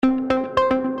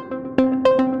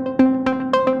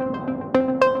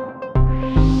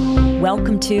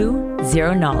Welcome to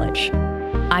Zero Knowledge.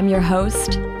 I'm your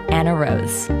host, Anna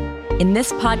Rose. In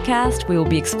this podcast, we will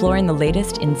be exploring the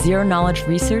latest in zero-knowledge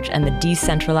research and the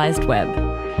decentralized web,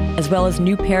 as well as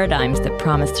new paradigms that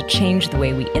promise to change the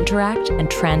way we interact and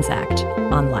transact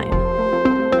online.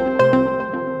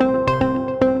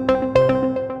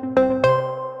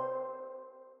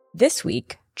 This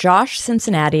week, Josh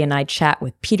Cincinnati and I chat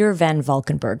with Peter Van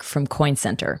Valkenburg from Coin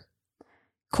Center.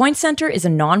 Coin Center is a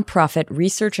nonprofit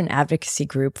research and advocacy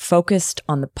group focused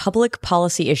on the public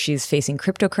policy issues facing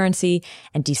cryptocurrency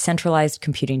and decentralized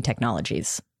computing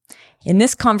technologies. In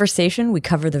this conversation, we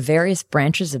cover the various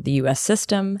branches of the U.S.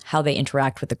 system, how they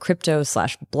interact with the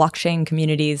crypto/blockchain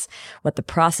communities, what the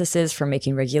process is for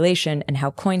making regulation, and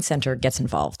how Coin Center gets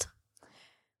involved.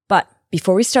 But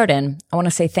before we start in, I want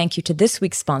to say thank you to this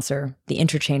week's sponsor, the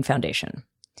Interchain Foundation.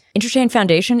 Interchain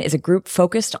Foundation is a group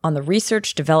focused on the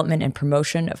research, development, and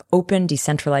promotion of open,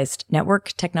 decentralized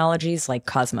network technologies like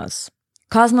Cosmos.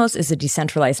 Cosmos is a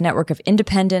decentralized network of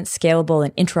independent, scalable,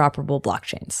 and interoperable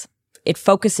blockchains. It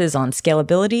focuses on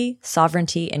scalability,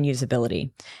 sovereignty, and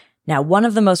usability. Now, one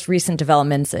of the most recent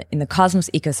developments in the Cosmos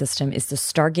ecosystem is the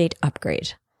Stargate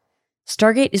upgrade.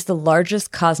 Stargate is the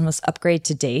largest Cosmos upgrade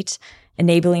to date,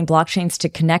 enabling blockchains to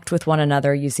connect with one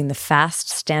another using the fast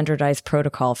standardized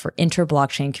protocol for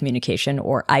inter-blockchain communication,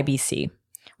 or IBC.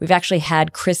 We've actually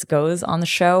had Chris Goes on the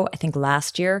show, I think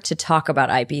last year, to talk about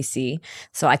IBC,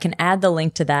 so I can add the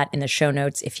link to that in the show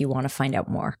notes if you want to find out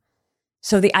more.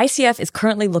 So the ICF is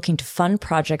currently looking to fund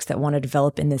projects that want to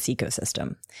develop in this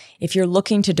ecosystem. If you're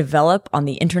looking to develop on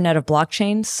the Internet of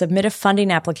Blockchains, submit a funding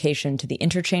application to the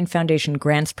Interchain Foundation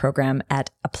Grants Program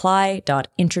at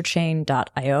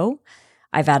apply.interchain.io.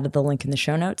 I've added the link in the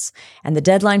show notes. And the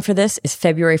deadline for this is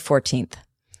February 14th.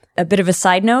 A bit of a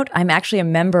side note, I'm actually a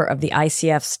member of the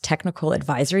ICF's Technical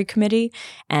Advisory Committee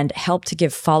and help to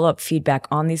give follow-up feedback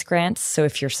on these grants. So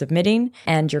if you're submitting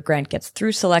and your grant gets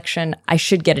through selection, I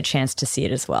should get a chance to see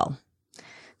it as well.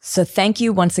 So thank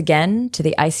you once again to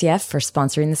the ICF for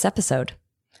sponsoring this episode.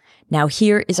 Now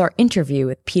here is our interview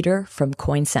with Peter from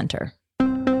Coin Center.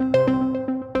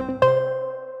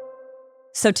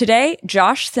 So today,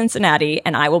 Josh Cincinnati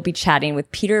and I will be chatting with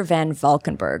Peter Van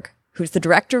Valkenburg, who's the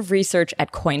Director of Research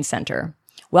at Coin Center.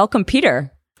 Welcome,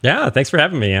 Peter. Yeah, thanks for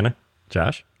having me, Anna.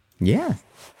 Josh? Yeah,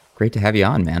 great to have you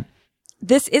on, man.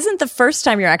 This isn't the first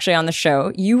time you're actually on the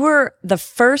show. You were the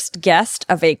first guest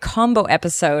of a combo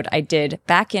episode I did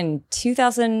back in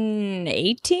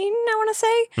 2018, I want to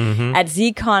say, at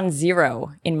ZCon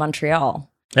 0 in Montreal.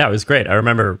 Yeah, it was great. I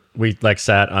remember we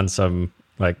sat on some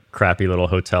crappy little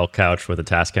hotel couch with a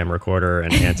Tascam recorder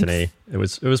and Anthony. It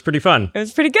was pretty fun. It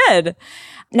was pretty good.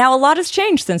 Now, a lot has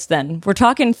changed since then. We're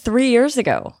talking 3 years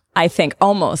ago, I think,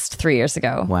 almost 3 years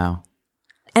ago. Wow.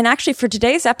 And actually, for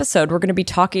today's episode, we're going to be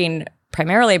talking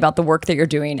primarily about the work that you're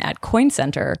doing at Coin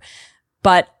Center.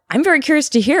 But I'm very curious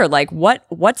to hear,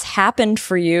 what's happened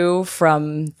for you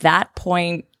from that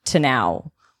point to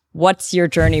now? What's your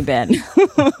journey been?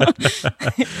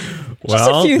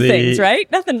 Just a few things, right?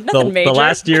 Nothing major. The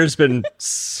last year's been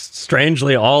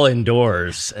strangely all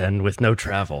indoors and with no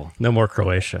travel. No more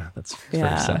Croatia. That's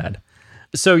very sad.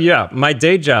 So yeah, my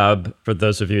day job, for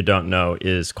those of you who don't know,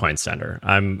 is Coin Center.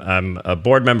 I'm a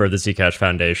board member of the Zcash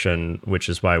Foundation, which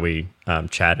is why we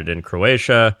chatted in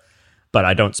Croatia, but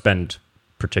I don't spend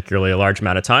particularly a large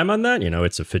amount of time on that.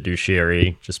 It's a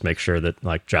fiduciary, just make sure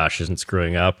that Josh isn't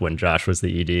screwing up when Josh was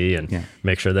the ED and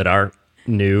make sure that our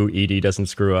new ED doesn't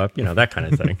screw up, that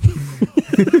kind of thing.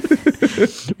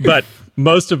 But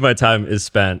most of my time is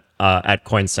spent at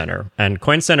Coin Center. And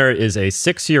Coin Center is a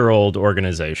 6-year-old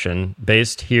organization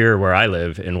based here where I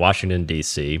live in Washington,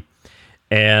 D.C.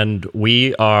 And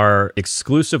we are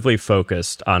exclusively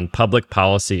focused on public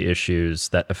policy issues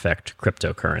that affect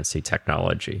cryptocurrency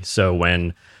technology. So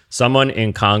when someone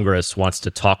in Congress wants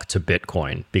to talk to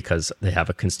Bitcoin because they have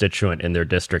a constituent in their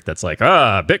district that's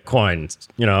Bitcoin,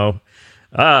 the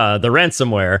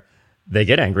ransomware, they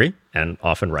get angry, and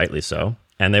often rightly so,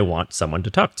 and they want someone to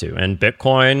talk to. And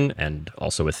Bitcoin and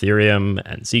also Ethereum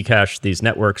and Zcash, these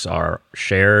networks are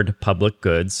shared public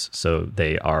goods, so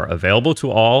they are available to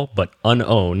all, but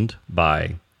unowned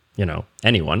by,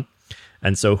 anyone.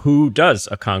 And so who does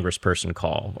a congressperson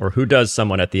call, or who does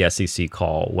someone at the SEC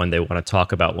call when they want to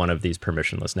talk about one of these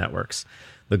permissionless networks?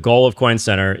 The goal of Coin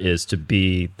Center is to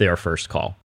be their first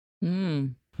call.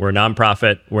 We're a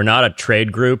nonprofit. We're not a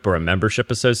trade group or a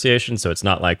membership association, so it's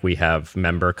not like we have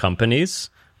member companies.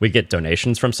 We get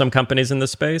donations from some companies in this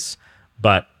space,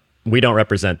 but we don't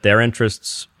represent their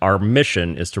interests. Our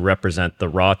mission is to represent the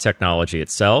raw technology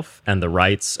itself and the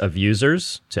rights of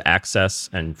users to access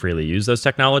and freely use those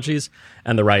technologies,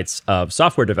 and the rights of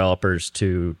software developers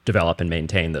to develop and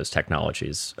maintain those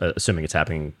technologies, assuming it's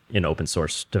happening in open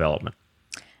source development.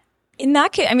 In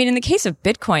that case, in the case of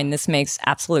Bitcoin, this makes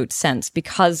absolute sense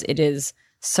because it is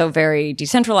so very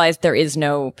decentralized. There is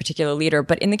no particular leader.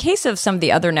 But in the case of some of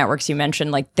the other networks you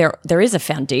mentioned, like there is a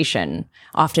foundation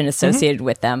often associated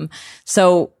with them.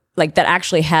 So like that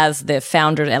actually has the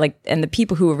founder and the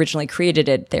people who originally created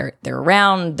it, they're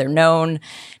around, they're known.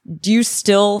 Do you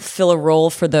still fill a role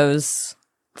for those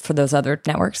other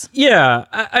networks? Yeah.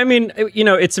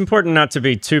 It's important not to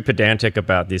be too pedantic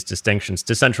about these distinctions.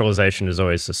 Decentralization is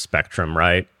always a spectrum,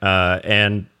 right?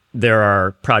 And there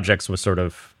are projects with sort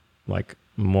of like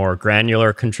more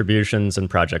granular contributions and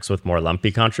projects with more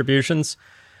lumpy contributions.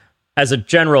 As a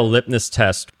general litmus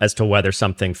test as to whether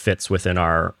something fits within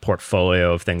our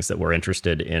portfolio of things that we're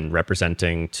interested in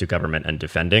representing to government and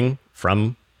defending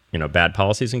from, bad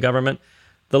policies in government,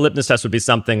 the litmus test would be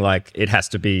something like it has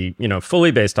to be,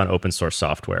 fully based on open source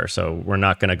software. So we're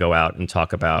not going to go out and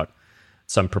talk about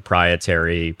some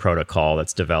proprietary protocol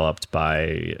that's developed by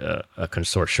a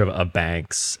consortium of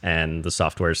banks, and the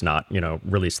software is not,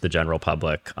 released to the general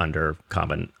public under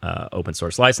common open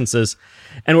source licenses.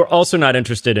 And we're also not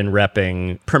interested in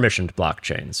repping permissioned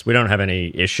blockchains. We don't have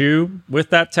any issue with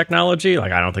that technology.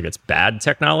 Like, I don't think it's bad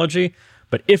technology.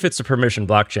 But if it's a permissioned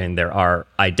blockchain, there are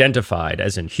identified,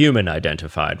 as in human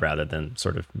identified rather than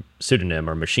sort of pseudonym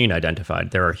or machine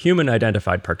identified, there are human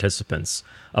identified participants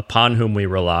upon whom we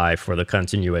rely for the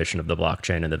continuation of the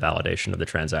blockchain and the validation of the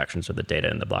transactions or the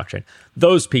data in the blockchain.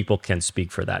 Those people can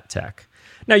speak for that tech.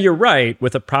 Now, you're right.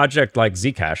 With a project like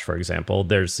Zcash, for example,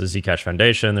 there's the Zcash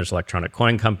Foundation, there's Electronic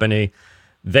Coin Company.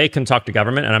 They can talk to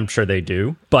government, and I'm sure they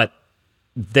do, but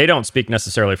they don't speak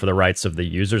necessarily for the rights of the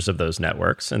users of those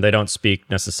networks, and they don't speak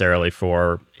necessarily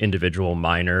for individual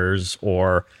miners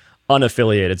or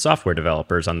unaffiliated software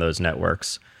developers on those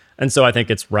networks. And so I think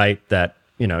it's right that,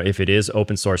 if it is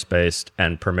open source based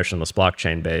and permissionless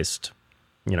blockchain based,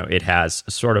 it has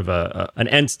sort of an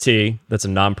entity that's a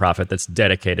nonprofit that's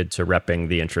dedicated to repping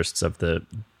the interests of the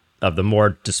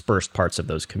more dispersed parts of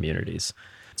those communities.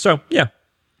 So, yeah.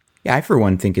 Yeah, I for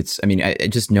one think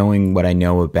just knowing what I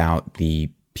know about the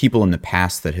people in the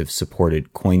past that have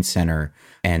supported Coin Center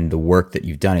and the work that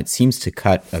you've done, it seems to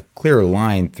cut a clearer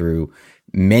line through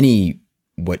many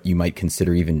what you might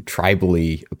consider even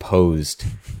tribally opposed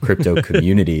crypto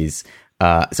communities.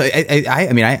 So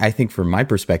I think from my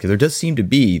perspective, there does seem to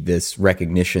be this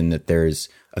recognition that there's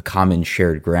a common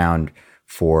shared ground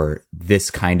for this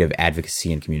kind of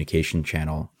advocacy and communication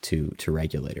channel to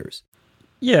regulators.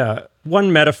 Yeah.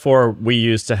 One metaphor we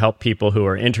use to help people who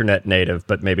are internet native,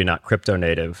 but maybe not crypto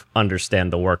native,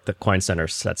 understand the work that Coin Center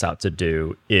sets out to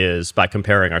do is by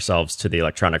comparing ourselves to the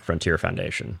Electronic Frontier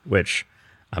Foundation, which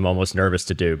I'm almost nervous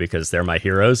to do because they're my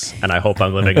heroes, and I hope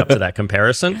I'm living up to that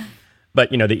comparison. But,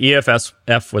 the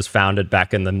EFSF was founded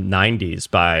back in the 90s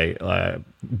by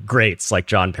greats like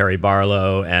John Perry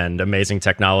Barlow and amazing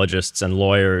technologists and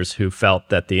lawyers who felt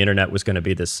that the internet was going to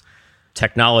be this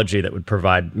technology that would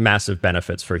provide massive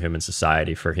benefits for human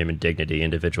society, for human dignity,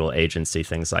 individual agency,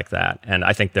 things like that. And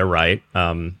I think they're right,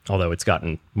 although it's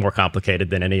gotten more complicated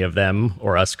than any of them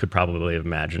or us could probably have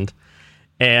imagined.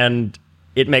 And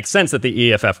it makes sense that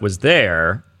the EFF was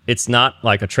there. It's not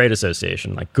like a trade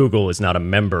association. Like Google is not a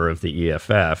member of the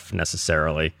EFF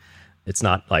necessarily. It's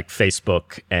not like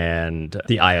Facebook and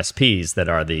the ISPs that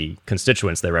are the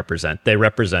constituents they represent. They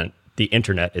represent the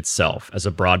internet itself as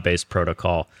a broad-based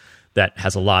protocol that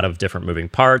has a lot of different moving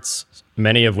parts,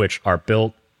 many of which are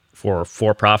built for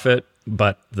profit.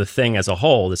 But the thing as a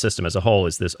whole, the system as a whole,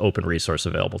 is this open resource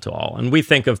available to all. And we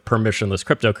think of permissionless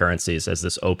cryptocurrencies as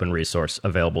this open resource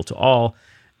available to all.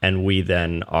 And we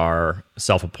then are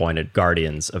self-appointed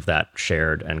guardians of that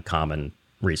shared and common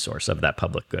resource, of that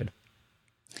public good.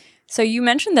 So you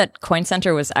mentioned that Coin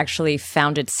Center was actually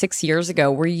founded 6 years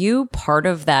ago. Were you part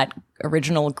of that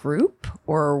original group,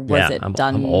 or was it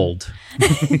done? I'm old.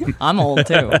 I'm old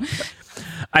too.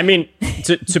 I mean,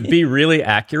 to be really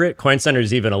accurate, Coin Center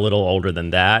is even a little older than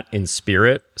that in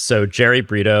spirit. So Jerry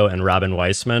Brito and Robin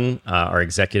Weissman, our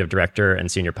executive director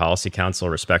and senior policy counsel,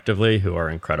 respectively, who are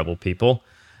incredible people,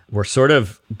 were sort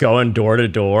of going door to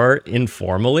door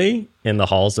informally in the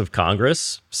halls of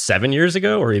Congress 7 years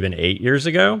ago or even 8 years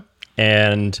ago.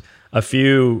 And a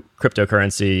few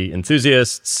cryptocurrency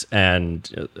enthusiasts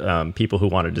and people who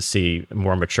wanted to see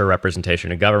more mature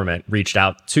representation in government reached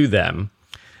out to them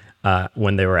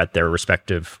when they were at their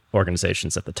respective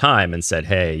organizations at the time and said,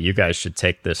 hey, you guys should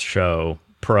take this show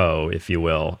pro, if you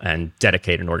will, and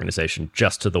dedicate an organization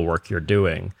just to the work you're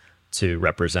doing to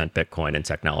represent Bitcoin and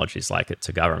technologies like it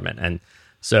to government. And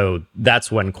so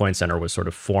that's when Coin Center was sort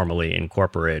of formally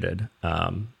incorporated.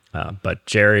 But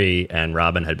Jerry and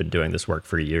Robin had been doing this work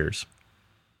for years.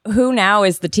 Who now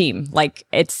is the team? Like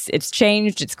it's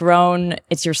changed, it's grown,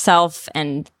 it's yourself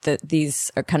and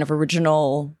these are kind of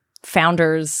original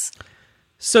founders.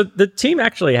 So the team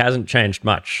actually hasn't changed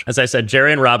much. As I said,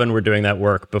 Jerry and Robin were doing that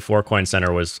work before Coin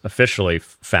Center was officially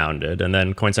founded. And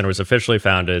then Coin Center was officially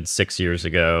founded 6 years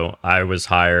ago. I was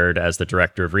hired as the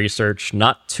director of research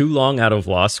not too long out of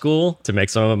law school to make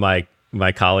some of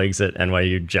my colleagues at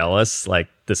NYU jealous. Like,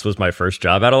 this was my first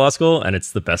job out of law school, and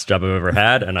it's the best job I've ever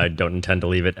had, and I don't intend to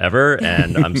leave it ever,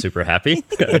 and I'm super happy.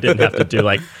 I didn't have to do,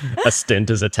 like, a stint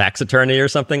as a tax attorney or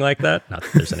something like that. Not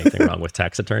that there's anything wrong with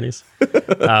tax attorneys.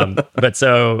 But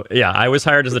so, yeah, I was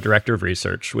hired as the director of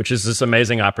research, which is this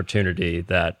amazing opportunity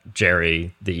that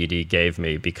Jerry, the ED, gave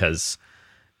me because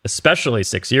especially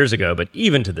 6 years ago, but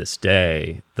even to this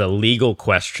day, the legal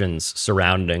questions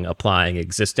surrounding applying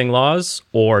existing laws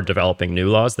or developing new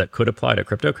laws that could apply to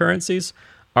cryptocurrencies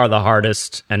are the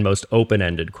hardest and most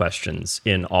open-ended questions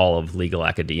in all of legal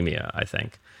academia, I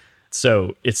think.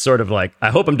 So it's sort of like, I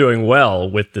hope I'm doing well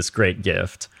with this great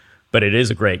gift, but it is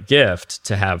a great gift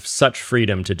to have such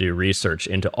freedom to do research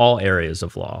into all areas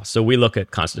of law. So we look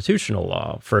at constitutional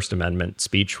law, First Amendment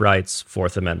speech rights,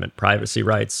 Fourth Amendment privacy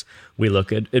rights. We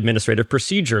look at administrative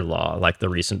procedure law, like the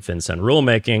recent FinCEN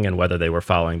rulemaking and whether they were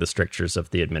following the strictures of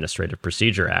the Administrative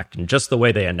Procedure Act and just the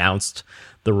way they announced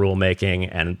the rulemaking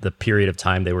and the period of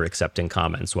time they were accepting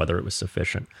comments, whether it was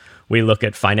sufficient. We look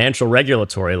at financial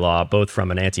regulatory law, both from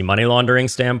an anti-money laundering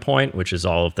standpoint, which is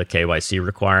all of the KYC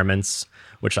requirements,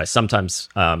 which I sometimes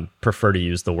prefer to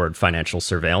use the word financial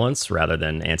surveillance rather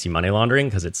than anti-money laundering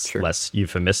because it's less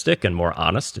euphemistic and more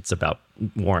honest. It's about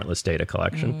warrantless data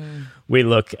collection. We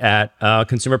look at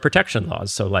consumer protection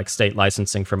laws, so like state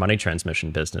licensing for money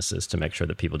transmission businesses to make sure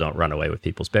that people don't run away with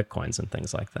people's Bitcoins and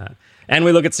things like that. And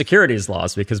we look at securities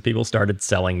laws because people started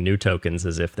selling new tokens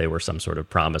as if they were some sort of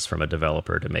promise from a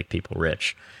developer to make people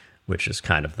rich, which is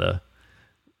kind of a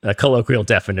colloquial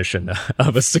definition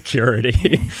of a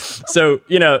security. So,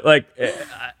 like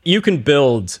you can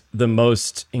build the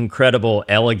most incredible,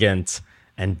 elegant,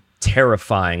 and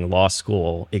terrifying law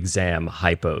school exam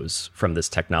hypos from this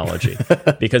technology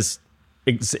because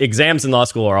exams in law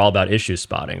school are all about issue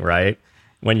spotting, right?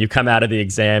 When you come out of the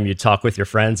exam, you talk with your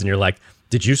friends and you're like,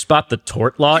 did you spot the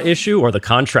tort law issue or the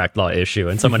contract law issue?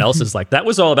 And someone else is like, that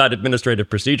was all about administrative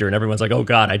procedure. And everyone's like, oh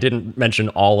God, I didn't mention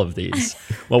all of these.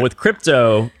 Well, with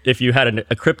crypto, if you had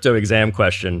a crypto exam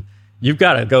question, you've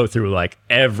got to go through like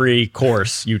every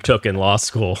course you took in law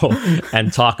school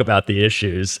and talk about the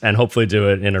issues and hopefully do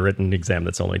it in a written exam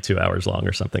that's only 2 hours long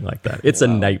or something like that. It's a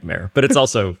nightmare, but it's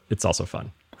also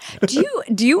fun. Do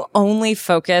you only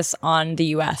focus on the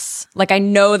US? Like, I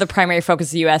know the primary focus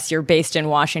is the US, you're based in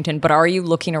Washington, but are you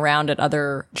looking around at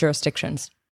other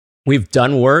jurisdictions? We've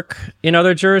done work in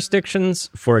other jurisdictions.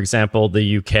 For example,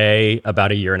 the UK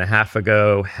about a year and a half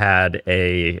ago had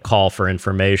a call for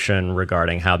information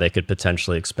regarding how they could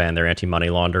potentially expand their anti-money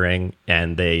laundering,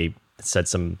 and they said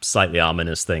some slightly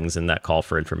ominous things in that call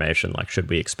for information, like should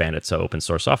we expand it to open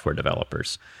source software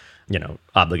developers?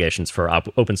 Obligations for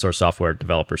open source software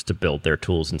developers to build their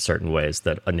tools in certain ways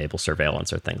that enable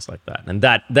surveillance or things like that. And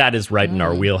that is right in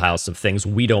our wheelhouse of things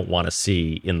we don't want to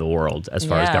see in the world as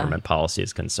far as government policy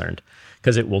is concerned,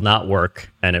 because it will not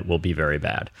work and it will be very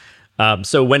bad.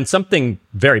 So when something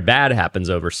very bad happens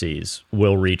overseas,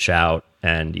 we'll reach out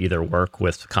and either work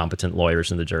with competent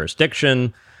lawyers in the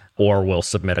jurisdiction, or we'll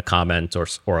submit a comment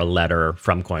or a letter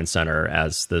from Coin Center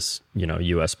as this,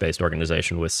 US-based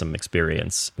organization with some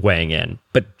experience weighing in.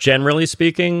 But generally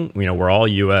speaking, we're all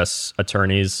US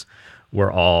attorneys.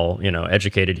 We're all,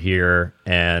 educated here,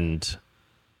 and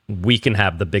we can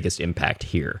have the biggest impact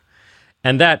here.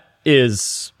 And that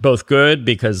is both good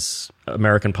because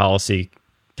American policy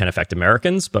can affect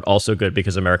Americans, but also good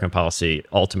because American policy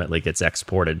ultimately gets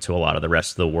exported to a lot of the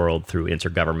rest of the world through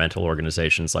intergovernmental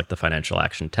organizations like the Financial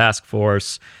Action Task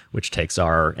Force, which takes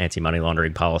our anti-money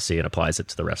laundering policy and applies it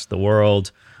to the rest of the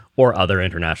world, or other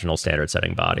international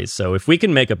standard-setting bodies. So if we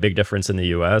can make a big difference in the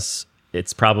US,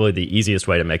 it's probably the easiest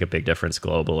way to make a big difference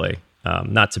globally.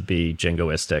 Not to be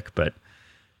jingoistic, but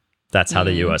that's how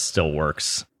the US still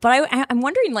works. But I'm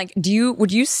wondering, like,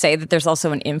 would you say that there's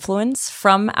also an influence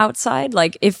from outside?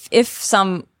 Like, if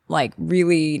some like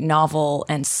really novel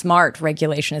and smart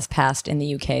regulation is passed in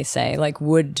the UK, say, like,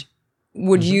 would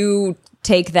you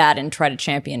take that and try to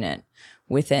champion it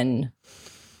within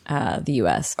the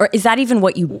U.S.? Or is that even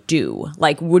what you do?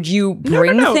 Like, would you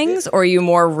bring things, or are you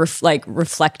more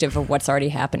reflective of what's already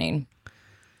happening?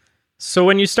 So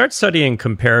when you start studying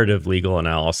comparative legal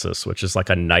analysis, which is like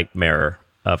a nightmare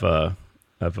of a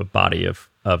body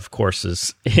of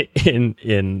courses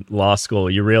in law school,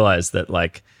 you realize that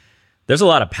like there's a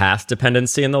lot of path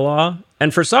dependency in the law.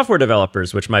 And for software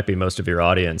developers, which might be most of your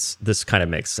audience, this kind of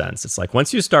makes sense. It's like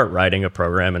once you start writing a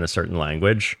program in a certain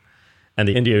language and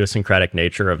the idiosyncratic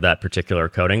nature of that particular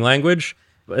coding language,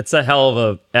 it's a hell of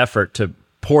an effort to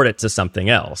port it to something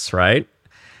else, right?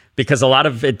 Because a lot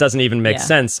of it doesn't even make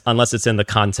sense unless it's in the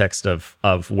context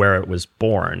of where it was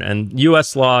born. And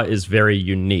U.S. law is very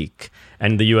unique,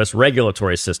 and the U.S.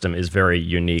 regulatory system is very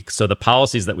unique. So the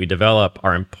policies that we develop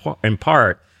are in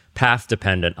part path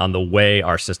dependent on the way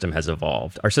our system has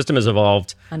evolved. Our system has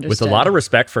evolved with a lot of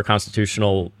respect for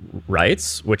constitutional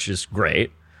rights, which is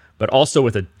great, but also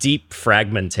with a deep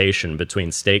fragmentation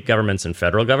between state governments and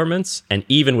federal governments, and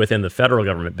even within the federal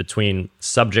government between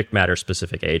subject matter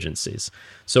specific agencies.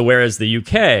 So whereas the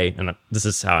UK, and this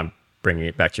is how I'm bringing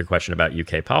it back to your question about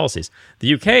UK policies,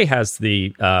 the UK has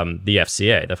the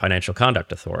FCA, the Financial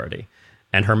Conduct Authority,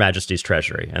 and Her Majesty's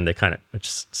Treasury. And they kind of, it's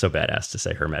just so badass to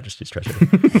say Her Majesty's Treasury.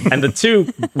 And the two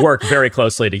work very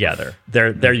closely together.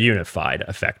 They're unified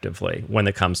effectively when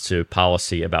it comes to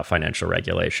policy about financial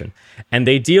regulation. And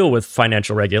they deal with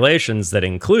financial regulations that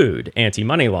include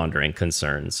anti-money laundering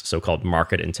concerns, so-called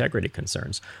market integrity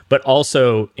concerns, but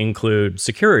also include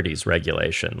securities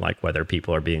regulation, like whether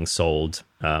people are being sold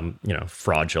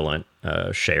fraudulent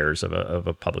shares of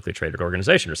a publicly traded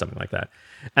organization or something like that.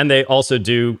 And they also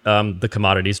do the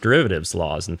commodities derivatives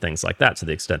laws and things like that, to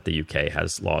the extent the UK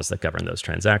has laws that govern those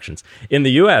transactions. In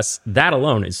the US, that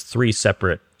alone is three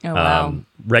separate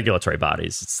regulatory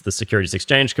bodies. It's the Securities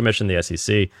Exchange Commission, the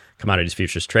SEC, Commodities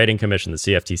Futures Trading Commission, the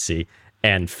CFTC,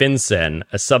 and FinCEN,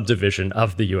 a subdivision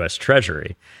of the U.S.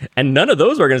 Treasury. And none of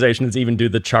those organizations even do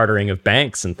the chartering of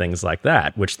banks and things like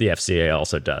that, which the FCA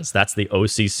also does. That's the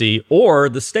OCC or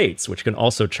the states, which can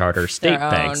also charter state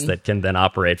banks that can then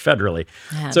operate federally.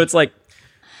 Man. So it's like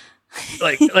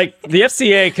the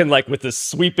FCA can, like, with this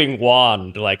sweeping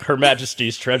wand, like Her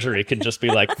Majesty's Treasury can just be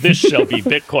like, this shall be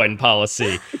Bitcoin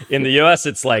policy. In the US,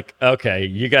 it's like, okay,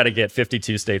 you got to get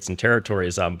 52 states and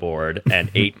territories on board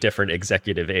and 8 different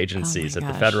executive agencies at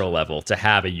the federal level to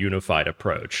have a unified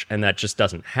approach. And that just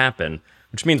doesn't happen,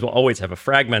 which means we'll always have a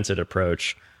fragmented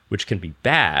approach, which can be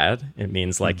bad. It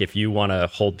means, like, if you want to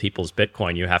hold people's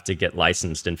Bitcoin, you have to get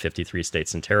licensed in 53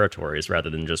 states and territories rather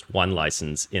than just one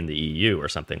license in the EU or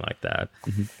something like that.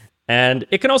 Mm-hmm. And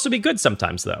it can also be good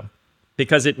sometimes, though,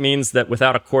 because it means that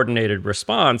without a coordinated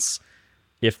response,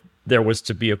 if there was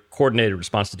to be a coordinated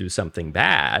response to do something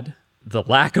bad, the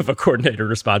lack of a coordinated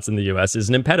response in the US is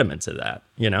an impediment to that,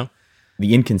 you know?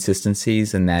 The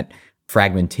inconsistencies and that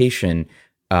fragmentation,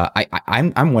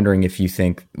 I'm wondering if you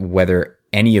think whether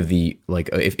any of the, like,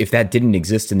 if that didn't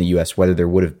exist in the US, whether there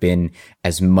would have been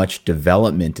as much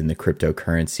development in the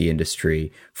cryptocurrency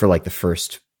industry for, like, the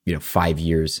first, 5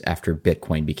 years after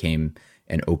Bitcoin became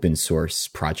an open source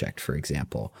project, for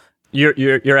example.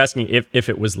 You're asking if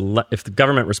it was if the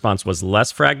government response was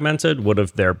less fragmented, would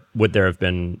there have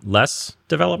been less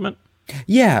development?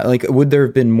 Yeah, like, would there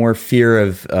have been more fear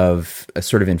of a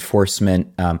sort of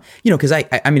enforcement? Because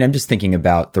I mean, I'm just thinking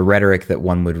about the rhetoric that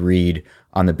one would read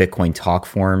on the Bitcoin talk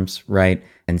forums, right?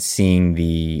 And seeing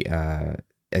the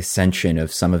ascension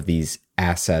of some of these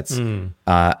assets.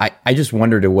 I just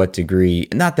wonder to what degree,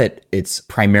 not that it's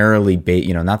primarily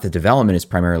not that development is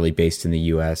primarily based in the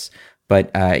US, but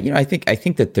I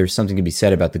think that there's something to be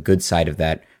said about the good side of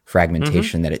that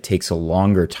fragmentation, that it takes a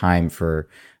longer time for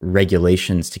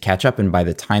regulations to catch up. And by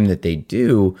the time that they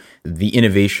do, the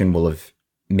innovation will have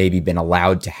maybe been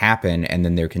allowed to happen. And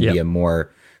then there can be a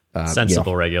more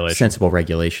sensible regulation. Sensible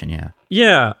regulation, yeah.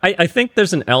 Yeah, I think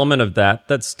there's an element of that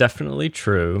that's definitely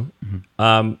true.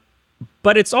 Mm-hmm.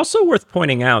 But it's also worth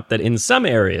pointing out that in some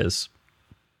areas,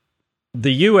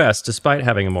 the U.S., despite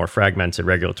having a more fragmented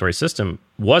regulatory system,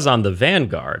 was on the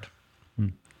vanguard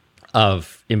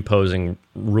of imposing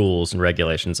rules and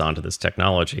regulations onto this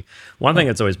technology. One thing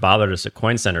that's always bothered us at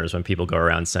Coin Center is when people go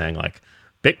around saying, like,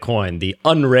 Bitcoin, the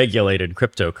unregulated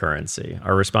cryptocurrency.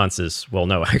 Our response is, well,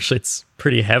 no, actually, it's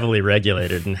pretty heavily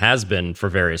regulated and has been for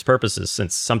various purposes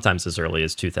since sometimes as early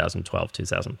as 2012,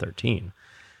 2013.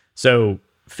 So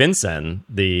FinCEN,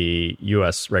 the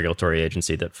U.S. regulatory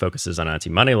agency that focuses on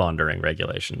anti-money laundering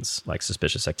regulations, like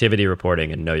suspicious activity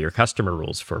reporting and know your customer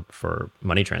rules for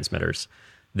money transmitters,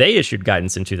 they issued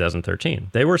guidance in 2013.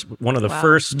 They were one of the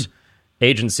first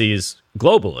agencies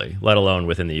globally, let alone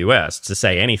within the U.S., to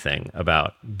say anything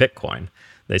about Bitcoin.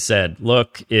 They said,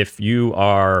 look, if you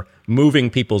are moving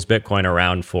people's Bitcoin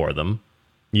around for them,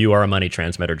 you are a money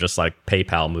transmitter, just like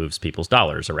PayPal moves people's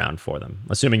dollars around for them,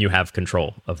 assuming you have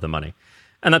control of the money.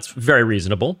 And that's very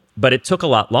reasonable, but it took a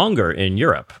lot longer in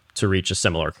Europe to reach a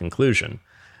similar conclusion.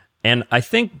 And I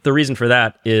think the reason for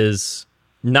that is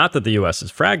not that the US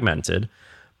is fragmented,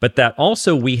 but that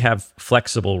also we have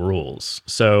flexible rules.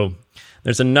 So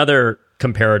there's another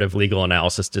comparative legal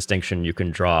analysis distinction you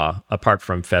can draw apart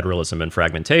from federalism and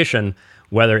fragmentation,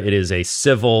 whether it is a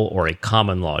civil or a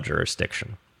common law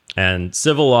jurisdiction. And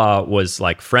civil law was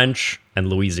like French and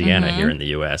Louisiana here in the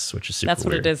US, which is super That's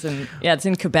what weird. it is. It's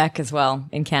in Quebec as well,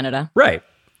 in Canada. Right.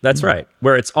 That's right.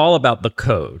 Where it's all about the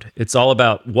code. It's all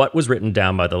about what was written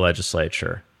down by the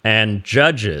legislature. And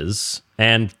judges,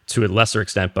 and to a lesser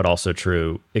extent, but also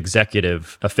true,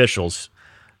 executive officials,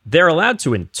 they're allowed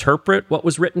to interpret what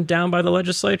was written down by the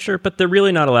legislature, but they're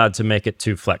really not allowed to make it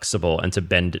too flexible and to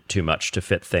bend it too much to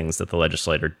fit things that the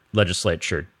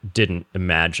legislature didn't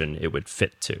imagine it would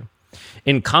fit to.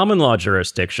 In common law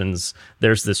jurisdictions,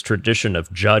 there's this tradition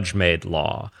of judge-made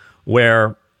law,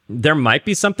 where there might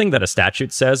be something that a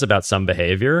statute says about some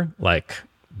behavior, like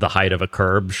the height of a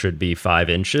curb should be 5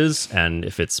 inches, and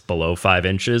if it's below 5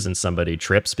 inches and somebody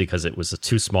trips because it was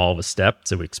too small of a step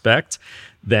to expect,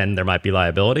 then there might be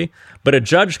liability. But a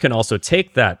judge can also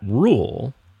take that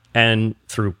rule and,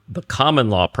 through the common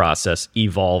law process,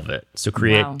 evolve it. So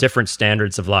create different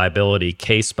standards of liability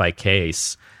case by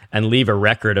case and leave a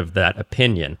record of that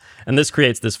opinion. And this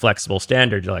creates this flexible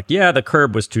standard. You're like, yeah, the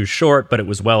curb was too short, but it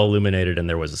was well illuminated and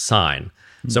there was a sign.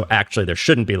 So actually, there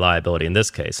shouldn't be liability in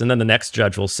this case. And then the next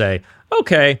judge will say,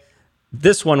 okay,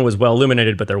 this one was well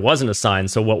illuminated, but there wasn't a sign.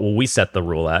 So what will we set the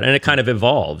rule at? And it kind of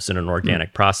evolves in an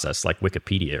organic process like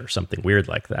Wikipedia or something weird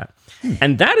like that.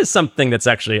 And that is something that's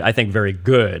actually, I think, very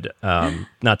good,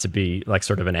 not to be like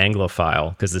sort of an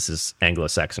Anglophile, because this is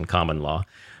Anglo-Saxon common law.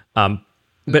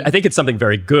 But I think it's something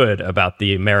very good about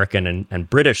the American and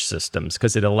British systems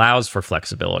because it allows for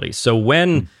flexibility. So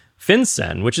when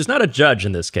FinCEN, which is not a judge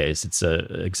in this case, it's an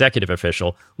executive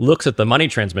official, looks at the money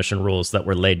transmission rules that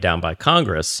were laid down by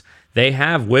Congress, they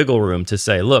have wiggle room to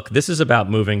say, look, this is about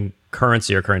moving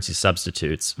currency or currency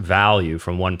substitutes, value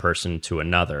from one person to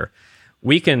another.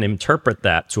 We can interpret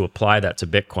that to apply that to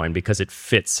Bitcoin because it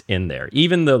fits in there.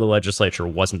 Even though the legislature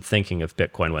wasn't thinking of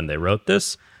Bitcoin when they wrote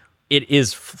this, it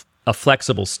is a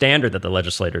flexible standard that the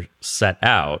legislator set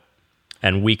out,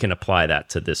 and we can apply that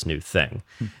to this new thing.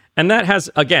 And that has,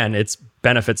 again, its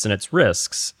benefits and its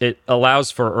risks. It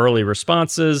allows for early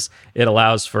responses. It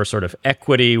allows for sort of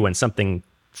equity when something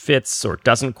fits or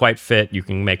doesn't quite fit. You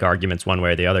can make arguments one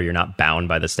way or the other. You're not bound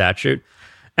by the statute.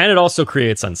 And it also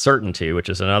creates uncertainty, which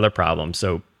is another problem.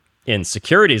 So in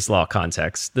securities law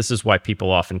context, this is why people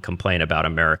often complain about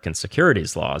American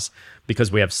securities laws,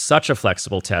 because we have such a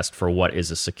flexible test for what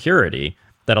is a security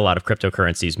that a lot of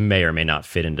cryptocurrencies may or may not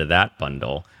fit into that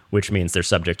bundle, which means they're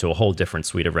subject to a whole different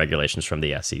suite of regulations from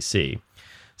the SEC.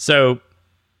 So,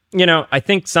 I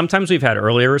think sometimes we've had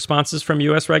earlier responses from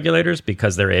U.S. regulators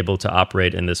because they're able to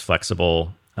operate in this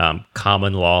flexible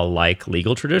common law-like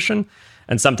legal tradition.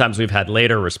 And sometimes we've had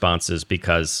later responses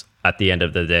because at the end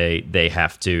of the day, they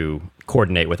have to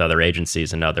coordinate with other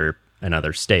agencies and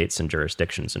other states and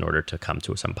jurisdictions in order to come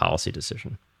to some policy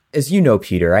decision. As you know,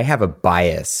 Peter, I have a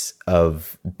bias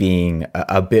of being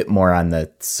a bit more on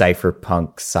the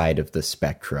cypherpunk side of the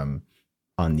spectrum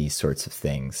on these sorts of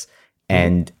things.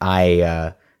 And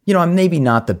I'm maybe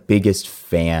not the biggest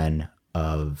fan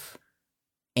of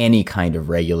any kind of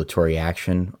regulatory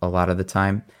action a lot of the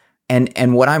time.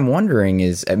 And what I'm wondering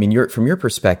is, from your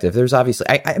perspective, there's obviously,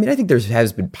 I think there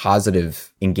has been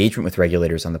positive engagement with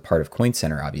regulators on the part of Coin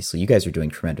Center. Obviously, you guys are doing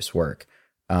tremendous work.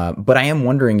 But I am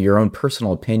wondering your own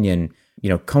personal opinion,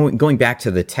 going back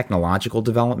to the technological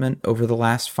development over the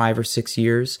last 5 or 6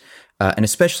 years, and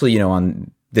especially,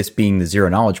 on this being the Zero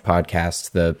Knowledge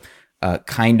podcast, the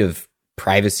kind of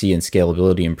privacy and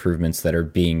scalability improvements that are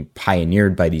being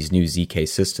pioneered by these new ZK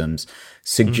systems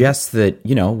suggests that,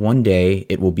 one day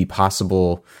it will be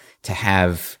possible to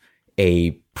have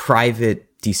a private,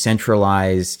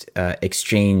 decentralized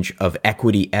exchange of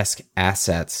equity-esque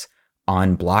assets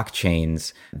on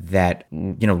blockchains that,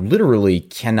 literally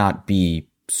cannot be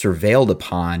surveilled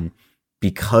upon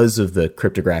because of the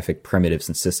cryptographic primitives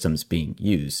and systems being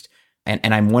used.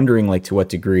 And I'm wondering, to what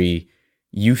degree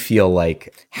you feel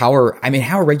like, how are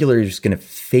regulators going to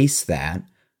face that?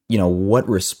 What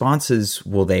responses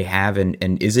will they have?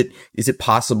 And is it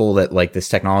possible that this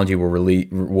technology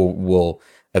will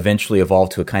eventually evolve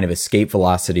to a kind of escape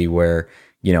velocity where,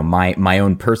 my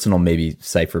own personal maybe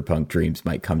cypherpunk dreams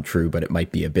might come true, but it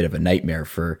might be a bit of a nightmare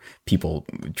for people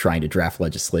trying to draft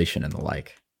legislation and the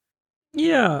like.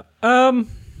 Yeah.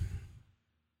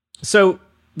 So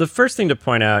the first thing to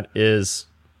point out is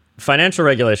financial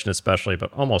regulation, especially,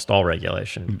 but almost all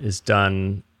regulation is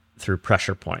done through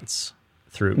pressure points,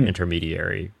 through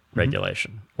intermediary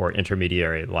regulation or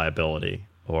intermediary liability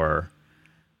or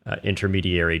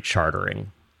intermediary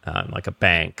chartering. Like a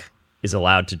bank is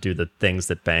allowed to do the things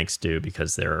that banks do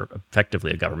because they're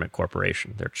effectively a government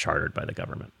corporation. They're chartered by the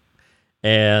government.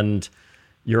 And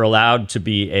you're allowed to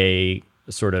be a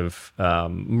sort of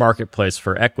marketplace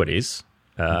for equities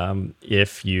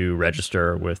if you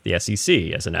register with the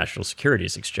SEC as a national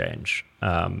securities exchange.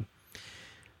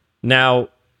 Now,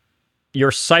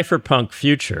 your cypherpunk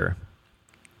future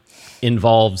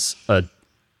involves a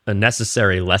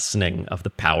necessary lessening of the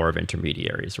power of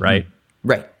intermediaries, right?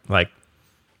 Right. Like,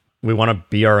 we want to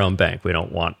be our own bank. We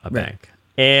don't want a bank.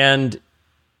 And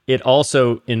it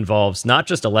also involves not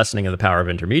just a lessening of the power of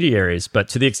intermediaries, but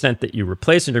to the extent that you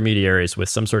replace intermediaries with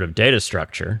some sort of data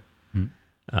structure,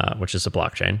 which is a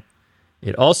blockchain,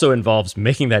 it also involves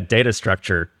making that data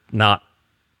structure not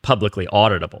publicly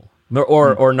auditable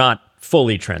or not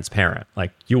fully transparent.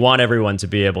 Like, you want everyone to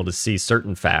be able to see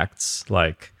certain facts,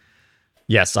 like,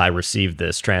 yes, I received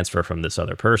this transfer from this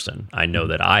other person. I know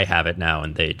that I have it now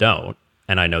and they don't.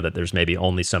 And I know that there's maybe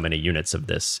only so many units of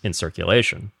this in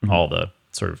circulation, all the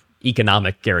sort of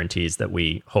economic guarantees that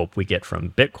we hope we get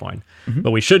from Bitcoin.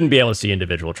 But we shouldn't be able to see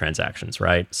individual transactions,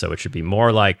 right? So it should be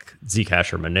more like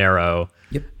Zcash or Monero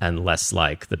and less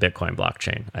like the Bitcoin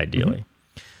blockchain, ideally.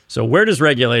 So where does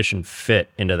regulation fit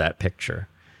into that picture?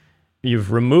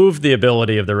 You've removed the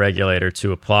ability of the regulator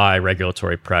to apply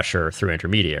regulatory pressure through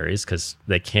intermediaries because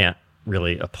they can't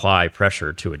really apply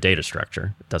pressure to a data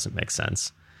structure. It doesn't make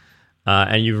sense.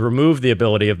 And you've removed the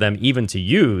ability of them even to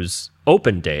use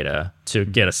open data to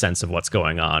get a sense of what's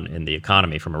going on in the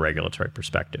economy from a regulatory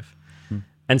perspective.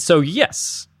 And so,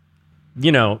 yes,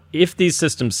 if these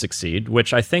systems succeed,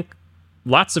 which I think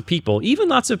lots of people, even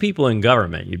lots of people in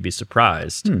government, you'd be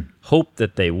surprised, hope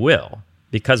that they will,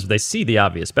 because they see the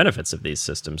obvious benefits of these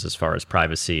systems as far as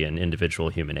privacy and individual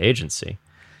human agency.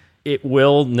 It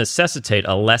will necessitate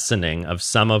a lessening of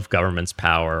some of government's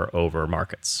power over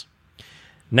markets.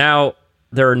 Now,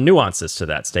 there are nuances to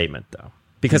that statement, though,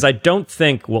 because I don't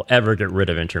think we'll ever get rid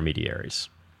of intermediaries.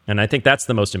 And I think that's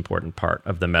the most important part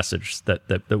of the message that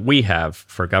we have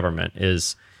for government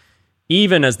is,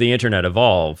 even as the internet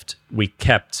evolved, we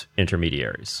kept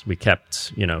intermediaries. We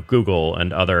kept, Google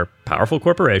and other powerful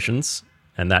corporations,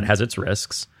 and that has its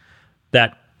risks,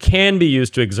 that can be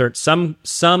used to exert some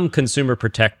consumer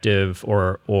protective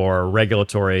or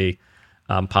regulatory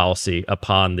policy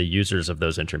upon the users of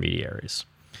those intermediaries.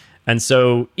 And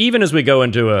so even as we go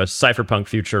into a cypherpunk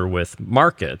future with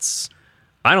markets,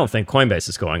 I don't think Coinbase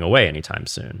is going away anytime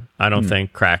soon. I don't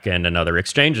think Kraken and other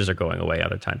exchanges are going away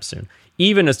anytime soon.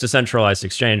 Even as decentralized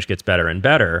exchange gets better and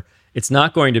better, it's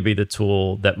not going to be the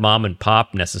tool that mom and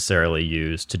pop necessarily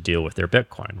use to deal with their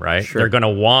Bitcoin, right? Sure. They're going to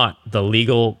want the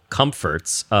legal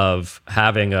comforts of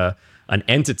having an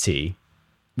entity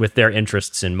with their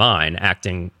interests in mind,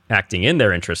 acting in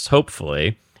their interests,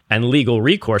 hopefully, and legal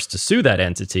recourse to sue that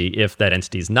entity if that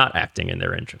entity is not acting in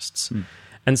their interests.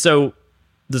 And so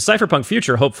the cypherpunk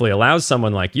future hopefully allows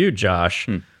someone like you, Josh,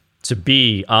 to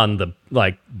be on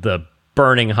the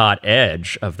burning hot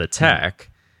edge of the tech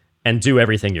and do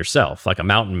everything yourself, like a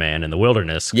mountain man in the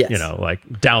wilderness,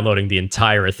 like downloading the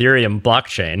entire Ethereum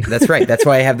blockchain. That's right. That's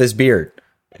why I have this beard.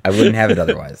 I wouldn't have it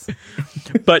otherwise.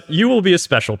 But you will be a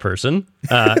special person.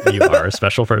 You are a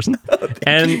special person.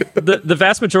 And the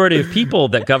vast majority of people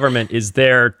that government is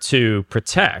there to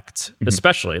protect,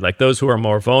 especially like those who are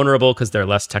more vulnerable because they're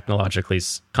less technologically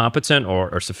competent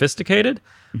or sophisticated,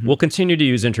 will continue to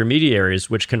use intermediaries,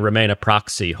 which can remain a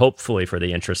proxy, hopefully, for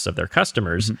the interests of their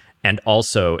customers, and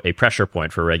also a pressure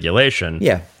point for regulation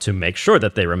to make sure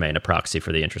that they remain a proxy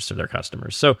for the interests of their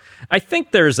customers. So I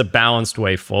think there's a balanced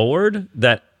way forward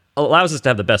that allows us to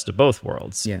have the best of both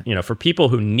worlds. For people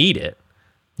who need it,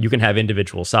 you can have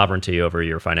individual sovereignty over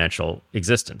your financial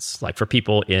existence. Like for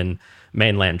people in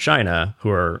mainland China who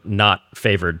are not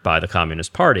favored by the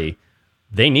Communist Party,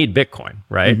 they need Bitcoin,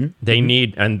 right? They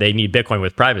need Bitcoin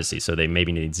with privacy, so they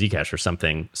maybe need Zcash or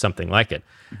something like it.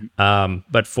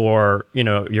 But for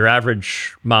your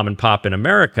average mom and pop in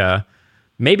America,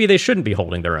 maybe they shouldn't be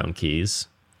holding their own keys,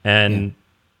 and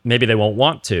maybe they won't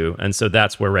want to, and so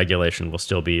that's where regulation will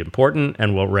still be important,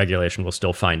 and regulation will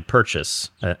still find purchase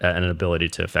and an ability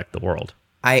to affect the world.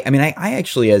 I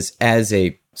actually, as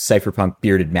a cypherpunk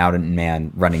bearded mountain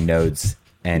man running nodes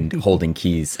and holding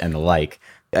keys and the like,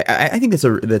 I think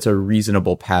that's a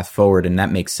reasonable path forward, and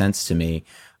that makes sense to me.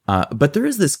 But there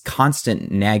is this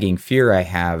constant nagging fear I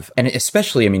have, and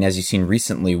especially, I mean, as you've seen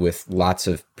recently with lots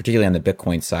of, particularly on the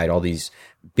Bitcoin side, all these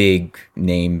big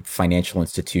name financial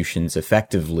institutions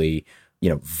effectively,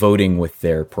 voting with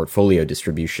their portfolio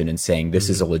distribution and saying this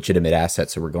is a legitimate asset,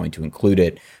 so we're going to include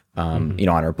it, on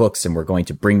our books, and we're going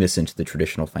to bring this into the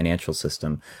traditional financial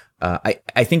system.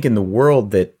 I think in the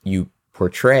world that you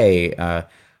portray,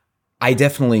 I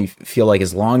definitely feel like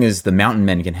as long as the mountain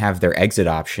men can have their exit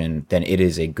option, then it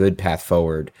is a good path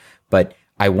forward. But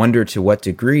I wonder to what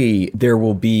degree there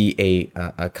will be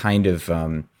a kind of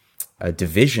a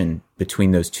division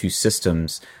between those two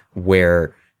systems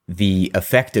where the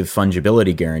effective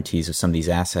fungibility guarantees of some of these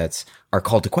assets are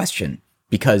called to question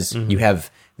because you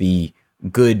have the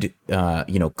good,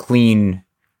 clean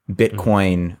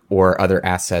Bitcoin or other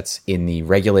assets in the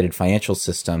regulated financial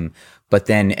system. But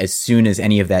then as soon as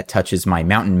any of that touches my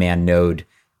Mountain Man node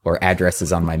or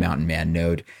addresses on my Mountain Man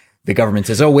node, the government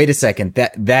says, oh, wait a second,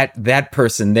 that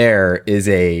person there is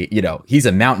he's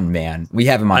a Mountain Man. We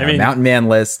have him on our Mountain Man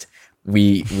list.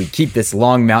 We keep this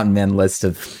long Mountain Man list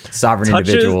of sovereign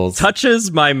individuals.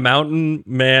 Touches my Mountain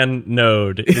Man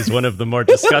node is one of the more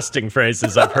disgusting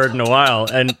phrases I've heard in a while,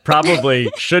 and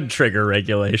probably should trigger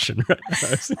regulation.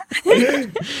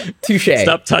 Touche.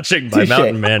 Stop touching my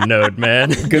Mountain Man node,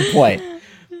 man. Good point.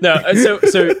 No,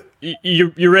 so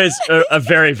you raise a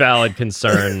very valid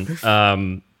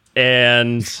concern.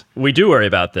 And we do worry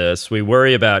about this. We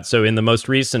worry about, so in the most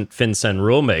recent FinCEN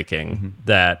rulemaking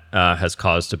that has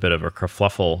caused a bit of a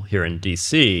kerfluffle here in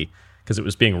DC because it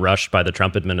was being rushed by the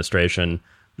Trump administration.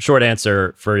 Short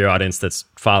answer for your audience that's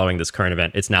following this current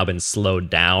event, it's now been slowed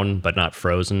down but not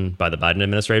frozen by the Biden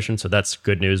administration. So that's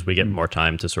good news. We get more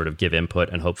time to sort of give input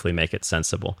and hopefully make it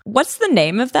sensible. What's the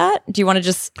name of that? Do you want to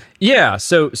just... Yeah,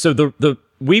 so the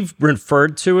we've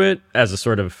referred to it as a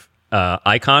sort of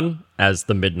icon as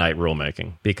the midnight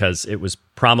rulemaking because it was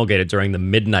promulgated during the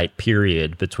midnight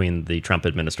period between the Trump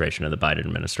administration and the Biden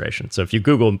administration. So if you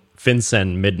Google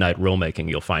FinCEN midnight rulemaking,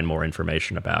 you'll find more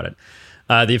information about it.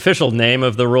 The official name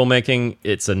of the rulemaking,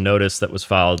 it's a notice that was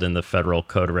filed in the Federal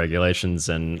Code of Regulations,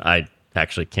 and I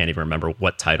actually can't even remember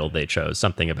what title they chose,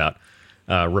 something about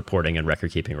reporting and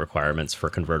record-keeping requirements for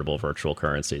convertible virtual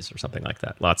currencies or something like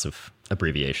that. Lots of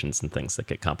abbreviations and things that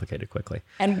get complicated quickly.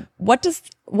 And what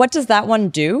does that one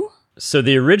do? So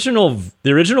the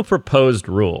original proposed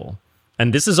rule,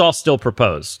 and this is all still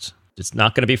proposed, it's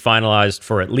not going to be finalized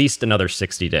for at least another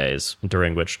 60 days,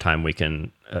 during which time we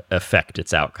can affect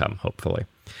its outcome, hopefully.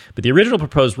 But the original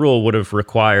proposed rule would have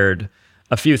required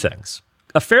a few things.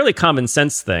 A fairly common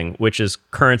sense thing, which is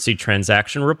currency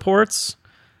transaction reports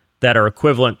that are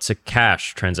equivalent to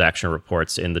cash transaction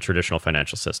reports in the traditional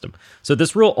financial system. So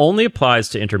this rule only applies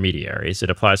to intermediaries. It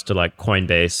applies to like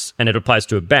Coinbase, and it applies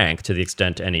to a bank to the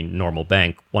extent any normal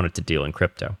bank wanted to deal in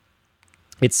crypto.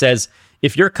 It says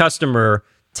if your customer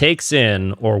takes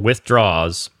in or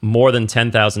withdraws more than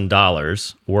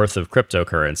 $10,000 worth of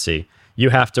cryptocurrency, you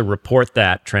have to report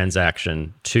that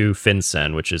transaction to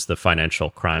FinCEN, which is the Financial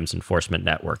Crimes Enforcement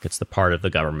Network. It's the part of the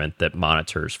government that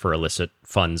monitors for illicit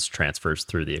funds transfers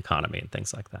through the economy and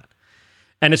things like that.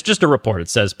 And it's just a report. It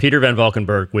says Peter Van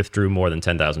Valkenburg withdrew more than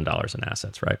 $10,000 in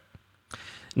assets, right?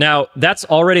 Now, that's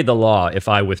already the law if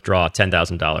I withdraw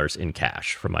 $10,000 in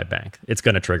cash from my bank. It's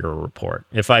going to trigger a report.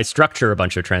 If I structure a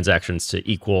bunch of transactions to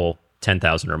equal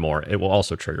 10,000 or more, it will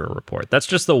also trigger a report. That's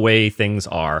just the way things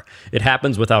are. It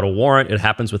happens without a warrant. It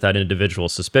happens without individual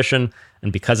suspicion.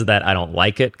 And because of that, I don't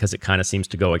like it because it kind of seems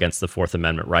to go against the Fourth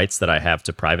Amendment rights that I have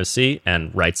to privacy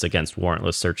and rights against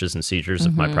warrantless searches and seizures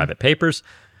of my private papers.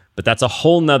 But that's a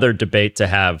whole nother debate to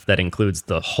have that includes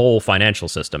the whole financial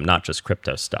system, not just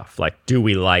crypto stuff. Like, do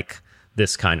we like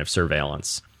this kind of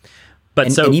surveillance?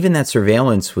 And even that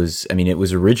surveillance was, I mean, it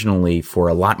was originally for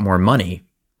a lot more money,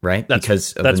 right?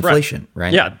 Because of inflation,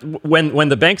 right? Yeah. When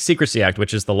the Bank Secrecy Act,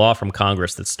 which is the law from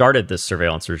Congress that started this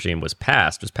surveillance regime, was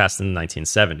passed in the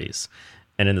 1970s.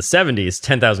 And in the 70s,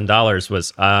 $10,000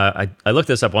 was, I looked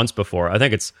this up once before, I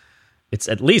think it's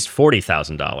at least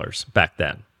 $40,000 back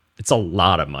then. It's a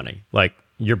lot of money. Like,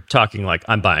 you're talking like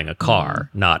I'm buying a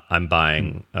car, not I'm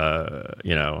buying,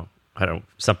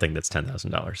 something that's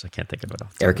 $10,000. I can't think of it.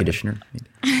 Air conditioner.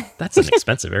 That's an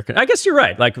expensive air conditioner. I guess you're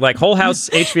right. Like whole house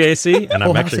HVAC, and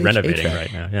I'm actually renovating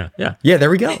right now. Yeah. Yeah,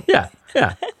 there we go. Yeah.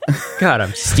 Yeah. God,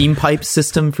 I'm Steam pipe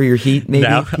system for your heat, maybe,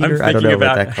 now Peter? I'm I don't thinking know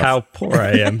about what that costs. how poor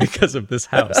I am because of this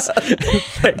house.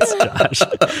 Thanks, Josh.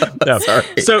 No.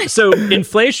 So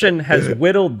inflation has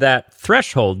whittled that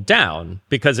threshold down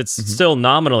because it's still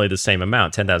nominally the same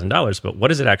amount, $10,000, but what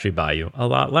does it actually buy you? A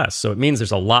lot less. So it means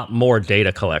there's a lot more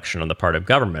data collection on the part of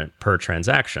government per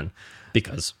transaction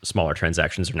because smaller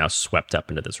transactions are now swept up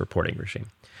into this reporting regime.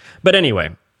 But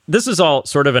anyway, this is all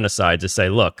sort of an aside to say,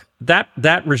 look, that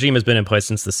regime has been in place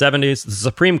since the 70s. The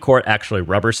Supreme Court actually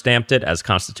rubber stamped it as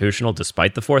constitutional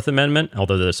despite the Fourth Amendment,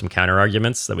 although there's some counter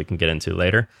arguments that we can get into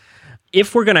later.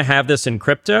 If we're going to have this in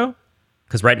crypto,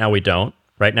 because right now we don't.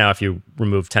 Right now, if you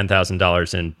remove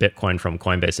 $10,000 in Bitcoin from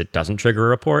Coinbase, it doesn't trigger a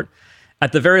report.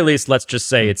 At the very least, let's just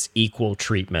say it's equal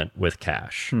treatment with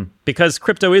cash. Because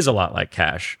crypto is a lot like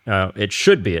cash. It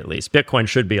should be, at least. Bitcoin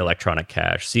should be electronic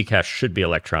cash. Zcash should be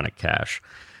electronic cash.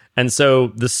 And so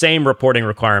the same reporting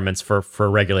requirements for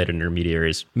regulated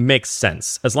intermediaries makes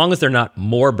sense, as long as they're not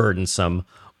more burdensome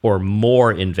or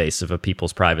more invasive of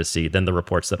people's privacy than the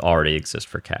reports that already exist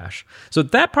for cash. So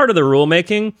that part of the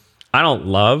rulemaking, I don't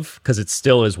love because it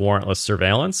still is warrantless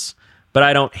surveillance, but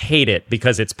I don't hate it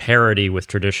because it's parity with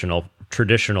traditional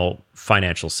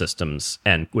financial systems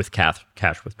and with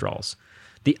cash withdrawals.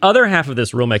 The other half of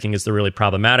this rulemaking is the really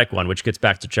problematic one, which gets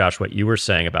back to, Josh, what you were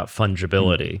saying about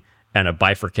fungibility and a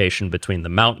bifurcation between the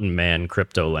mountain man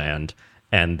crypto land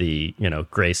and the,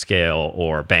 Grayscale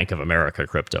or Bank of America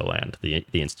crypto land, the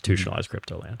institutionalized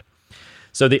crypto land.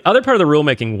 So the other part of the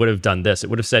rulemaking would have done this. It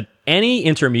would have said any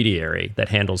intermediary that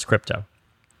handles crypto,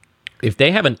 if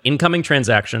they have an incoming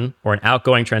transaction or an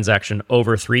outgoing transaction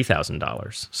over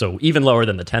 $3,000, so even lower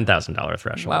than the $10,000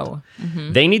 threshold,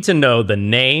 they need to know the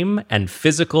name and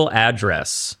physical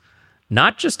address,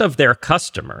 not just of their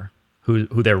customer, who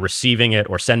they're receiving it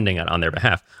or sending it on their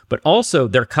behalf, but also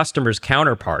their customer's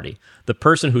counterparty, the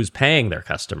person who's paying their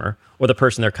customer or the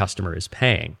person their customer is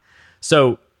paying.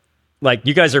 So,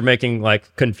 you guys are making,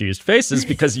 confused faces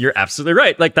because you're absolutely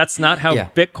right. That's not how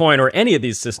Bitcoin or any of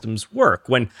these systems work.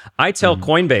 When I tell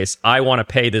Coinbase I want to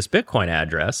pay this Bitcoin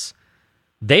address,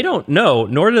 they don't know,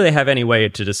 nor do they have any way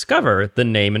to discover the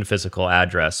name and physical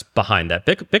address behind that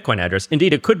Bitcoin address.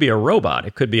 Indeed, it could be a robot.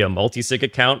 It could be a multi-sig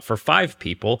account for 5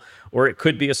 people, or it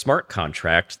could be a smart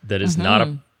contract that is not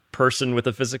a person with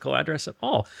a physical address at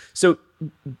all. So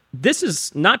this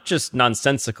is not just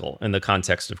nonsensical in the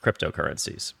context of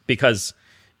cryptocurrencies, because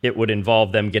it would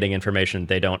involve them getting information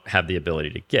they don't have the ability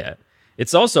to get.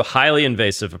 It's also highly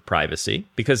invasive of privacy,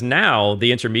 because now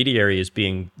the intermediary is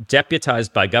being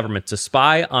deputized by government to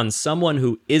spy on someone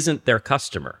who isn't their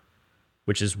customer,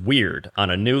 which is weird on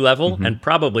a new level and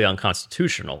probably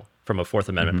unconstitutional from a Fourth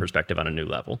Amendment perspective on a new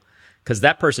level, because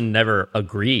that person never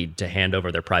agreed to hand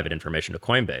over their private information to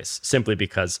Coinbase simply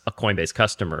because a Coinbase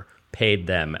customer paid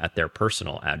them at their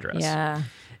personal address. Yeah.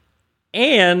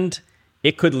 And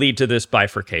it could lead to this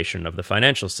bifurcation of the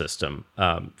financial system,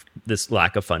 this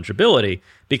lack of fungibility,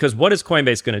 because what is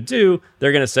Coinbase going to do?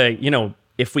 They're going to say,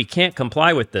 if we can't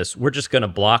comply with this, we're just going to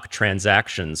block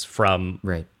transactions from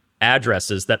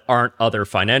addresses that aren't other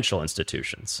financial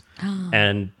institutions.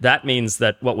 And that means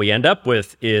that what we end up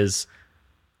with is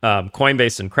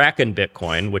Coinbase and Kraken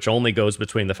Bitcoin, which only goes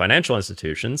between the financial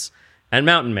institutions, and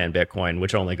Mountain Man Bitcoin,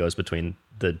 which only goes between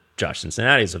the Josh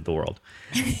Cincinnatis of the world.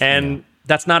 And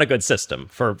that's not a good system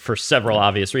for several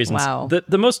obvious reasons. Wow.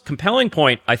 The most compelling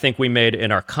point I think we made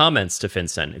in our comments to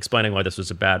FinCEN, explaining why this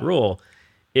was a bad rule,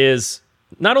 is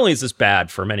not only is this bad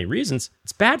for many reasons,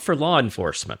 it's bad for law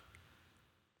enforcement.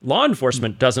 Law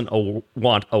enforcement doesn't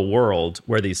want a world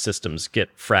where these systems get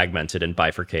fragmented and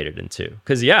bifurcated in two.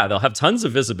 Because, they'll have tons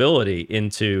of visibility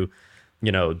into,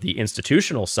 the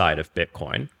institutional side of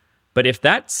Bitcoin. But if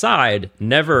that side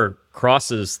never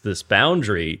crosses this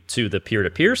boundary to the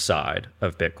peer-to-peer side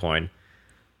of Bitcoin,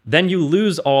 then you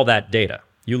lose all that data.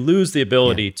 You lose the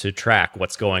ability to track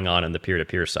what's going on in the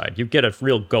peer-to-peer side. You get a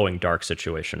real going dark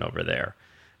situation over there.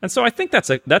 And so I think that's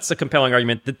a compelling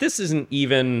argument that this isn't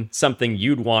even something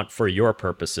you'd want for your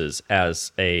purposes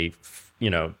as a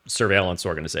surveillance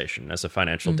organization, as a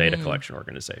financial data collection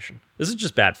organization. This is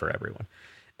just bad for everyone.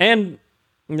 And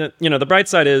the bright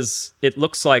side is it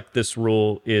looks like this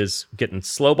rule is getting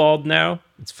slowballed now.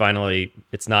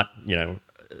 It's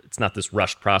not this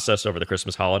rushed process over the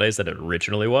Christmas holidays that it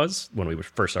originally was when we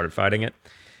first started fighting it.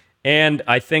 And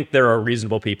I think there are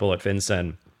reasonable people at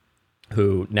FinCEN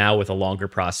who now with a longer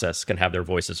process can have their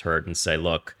voices heard and say,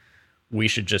 look, we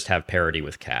should just have parity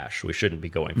with cash. We shouldn't be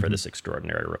going for this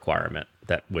extraordinary requirement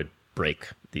that would break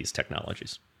these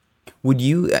technologies. Would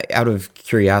you, out of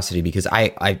curiosity, because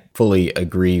I fully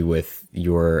agree with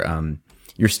your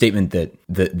your statement that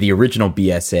the original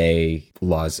BSA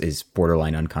laws is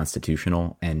borderline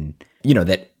unconstitutional, and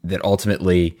that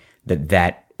ultimately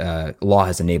that law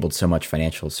has enabled so much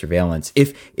financial surveillance.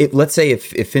 If let's say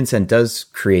if FinCEN does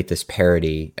create this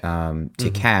parity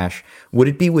to cash, would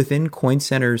it be within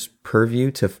CoinCenter's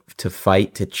purview to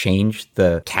fight to change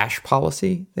the cash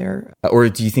policy there, or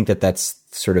do you think that that's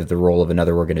sort of the role of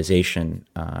another organization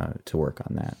to work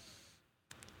on that?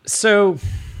 So,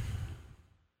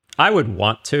 I would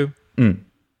want to,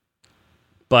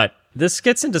 but this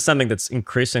gets into something that's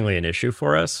increasingly an issue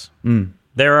for us.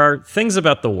 There are things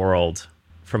about the world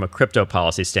from a crypto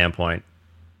policy standpoint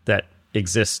that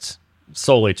exist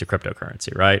solely to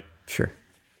cryptocurrency, right? Sure.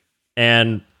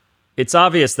 And it's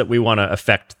obvious that we want to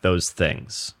affect those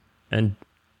things. And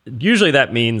usually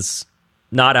that means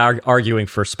not arguing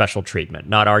for special treatment,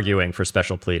 not arguing for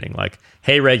special pleading. Like,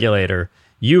 hey, regulator,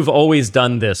 you've always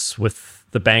done this with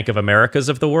the Bank of Americas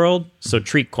of the world, so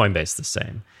treat Coinbase the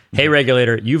same. Hey,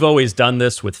 regulator, you've always done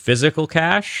this with physical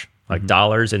cash, like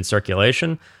dollars in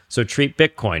circulation, so treat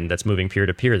Bitcoin that's moving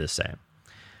peer-to-peer the same.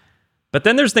 But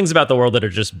then there's things about the world that are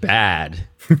just bad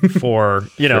for,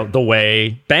 the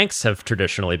way banks have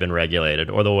traditionally been regulated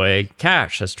or the way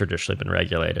cash has traditionally been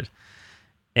regulated.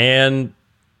 And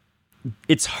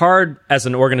it's hard as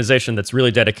an organization that's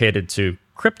really dedicated to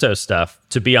crypto stuff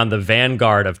to be on the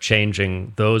vanguard of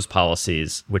changing those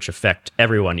policies which affect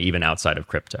everyone, even outside of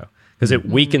crypto, because it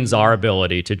weakens our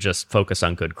ability to just focus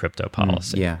on good crypto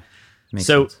policy. Yeah. Makes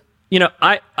so, sense.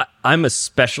 I'm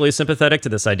especially sympathetic to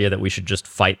this idea that we should just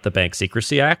fight the Bank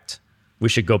Secrecy Act. We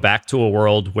should go back to a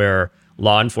world where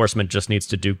law enforcement just needs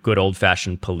to do good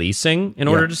old-fashioned policing in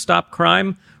order to stop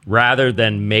crime, rather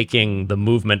than making the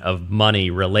movement of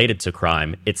money related to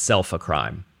crime itself a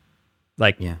crime.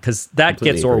 Because that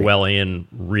gets Orwellian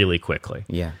really quickly.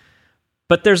 Yeah.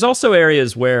 But there's also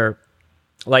areas where,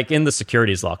 like in the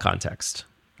securities law context,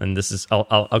 and this is,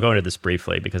 I'll go into this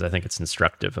briefly because I think it's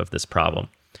instructive of this problem.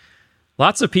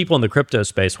 Lots of people in the crypto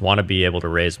space want to be able to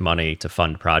raise money to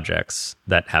fund projects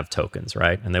that have tokens,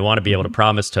 right? And they want to be able to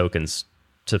promise tokens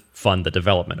to fund the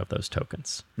development of those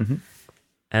tokens.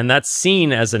 And that's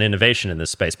seen as an innovation in this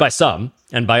space by some,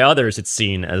 and by others it's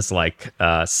seen as like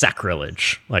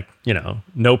sacrilege, like,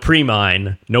 no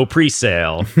pre-mine, no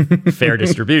pre-sale, fair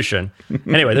distribution.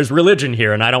 Anyway, there's religion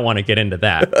here, and I don't want to get into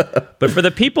that. But for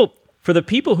the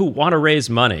people who want to raise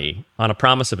money on a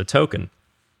promise of a token,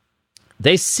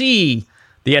 they see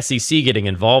the SEC getting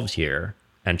involved here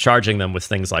and charging them with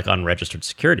things like unregistered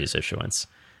securities issuance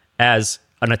as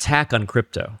an attack on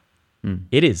crypto.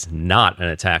 It is not an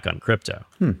attack on crypto.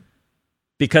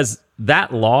 Because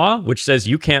that law, which says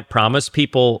you can't promise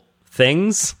people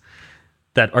things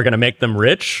that are going to make them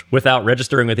rich without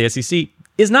registering with the SEC,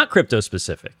 is not crypto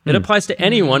specific. It applies to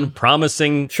anyone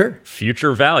promising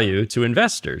future value to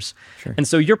investors. And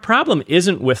so your problem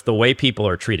isn't with the way people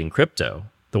are treating crypto,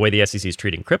 the way the SEC is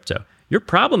treating crypto. Your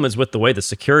problem is with the way the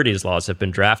securities laws have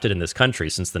been drafted in this country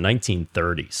since the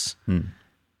 1930s.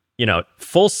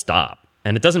 Full stop.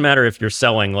 And it doesn't matter if you're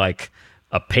selling like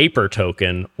a paper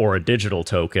token or a digital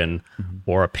token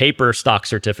or a paper stock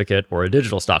certificate or a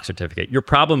digital stock certificate. Your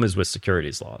problem is with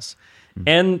securities laws.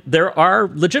 And there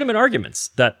are legitimate arguments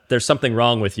that there's something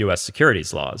wrong with US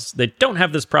securities laws. They don't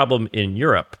have this problem in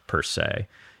Europe per se.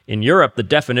 In Europe, the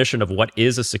definition of what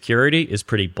is a security is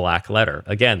pretty black letter.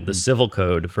 Again, the civil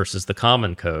code versus the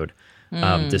common code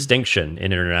distinction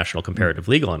in international comparative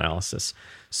legal analysis.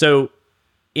 So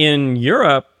in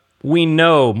Europe, we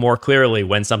know more clearly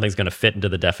when something's going to fit into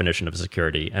the definition of a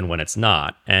security and when it's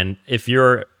not. And if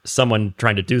you're someone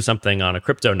trying to do something on a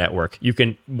crypto network, you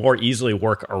can more easily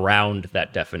work around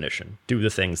that definition, do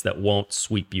the things that won't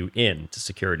sweep you into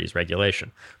securities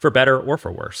regulation, for better or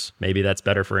for worse. Maybe that's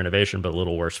better for innovation, but a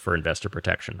little worse for investor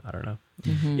protection. I don't know.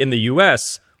 In the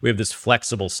US, we have this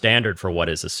flexible standard for what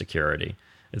is a security.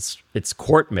 It's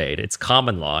court-made. It's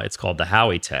common law. It's called the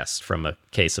Howey test, from a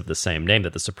case of the same name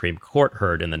that the Supreme Court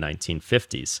heard in the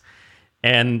 1950s.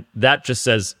 And that just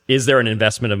says, is there an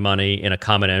investment of money in a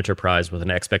common enterprise with an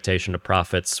expectation of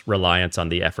profits reliant on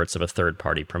the efforts of a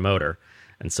third-party promoter?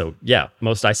 And so,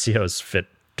 most ICOs fit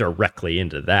directly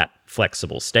into that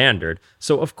flexible standard.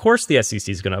 So, of course, the SEC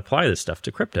is going to apply this stuff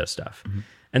to crypto stuff.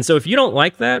 And so if you don't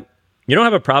like that, you don't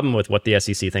have a problem with what the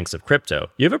SEC thinks of crypto.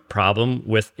 You have a problem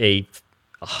with a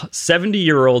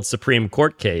 70-year-old Supreme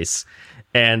Court case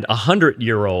and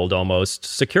 100-year-old almost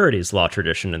securities law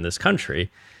tradition in this country.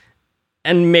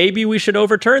 And maybe we should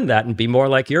overturn that and be more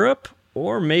like Europe,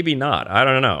 or maybe not. I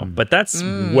don't know. But that's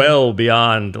well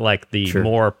beyond like the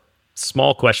more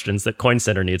small questions that Coin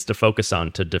Center needs to focus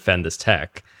on to defend this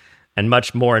tech. and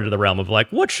much more into the realm of like,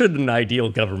 what should an ideal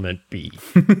government be?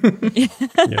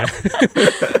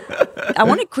 I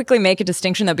want to quickly make a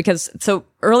distinction, though, because so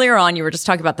earlier on, you were just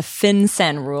talking about the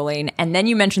FinCEN ruling, and then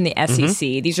you mentioned the SEC.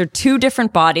 These are two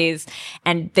different bodies,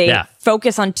 and they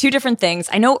focus on two different things.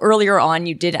 I know earlier on,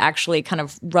 you did actually kind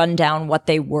of run down what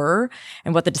they were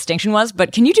and what the distinction was,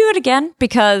 but can you do it again?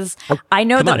 Because I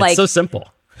know that, it's so simple.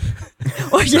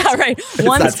 Oh, yeah, right.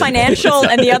 One's financial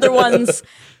and the other one's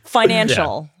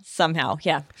financial somehow.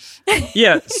 Yeah.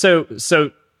 Yeah. So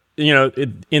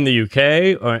in the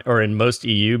UK or in most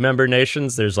EU member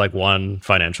nations, there's like one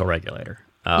financial regulator.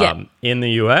 In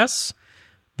the US,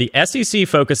 the SEC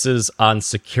focuses on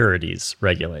securities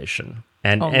regulation.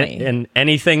 And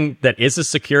anything that is a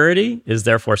security is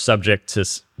therefore subject to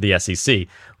the SEC.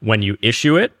 When you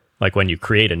issue it, like when you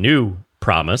create a new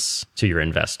promise to your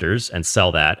investors and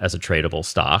sell that as a tradable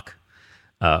stock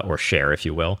or share, if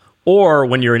you will, or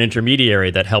when you're an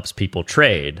intermediary that helps people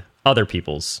trade other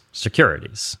people's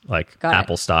securities, like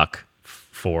Apple stock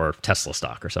for Tesla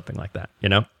stock or something like that,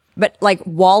 But like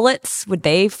wallets, would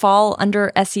they fall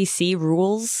under SEC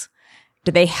rules?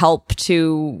 Do they help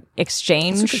to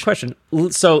exchange? That's a good question.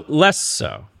 So less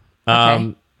so.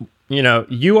 Okay.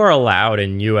 You are allowed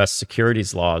in U.S.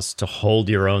 securities laws to hold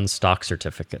your own stock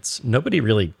certificates. Nobody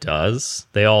really does.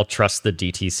 They all trust the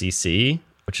DTCC,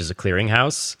 which is a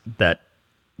clearinghouse. That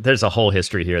there's a whole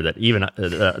history here that even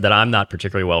that I'm not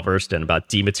particularly well versed in about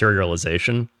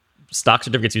dematerialization. Stock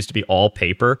certificates used to be all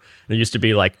paper. There used to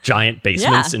be like giant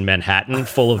basements in Manhattan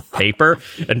full of paper,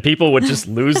 and people would just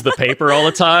lose the paper all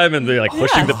the time, and they're like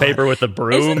pushing the paper with a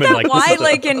broom. Isn't that and like why,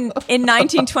 like in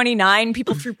 1929,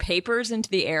 people threw papers into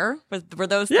the air? Were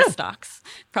those the stocks?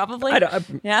 Probably.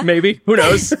 Maybe. Who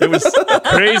knows? It was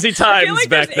crazy times I feel like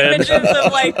back then. Images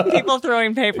of like people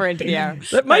throwing paper into the air.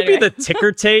 That might be the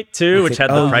ticker tape too, which had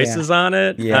the prices on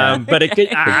it. Yeah. But it could,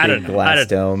 I don't know. Glass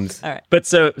domes. All right. But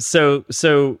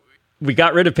so we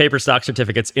got rid of paper stock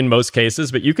certificates in most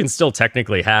cases, but you can still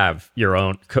technically have your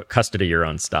own custody your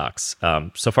own stocks.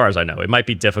 So far as I know, it might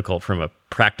be difficult from a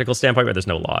practical standpoint, but there's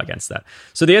no law against that.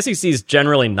 So the SEC is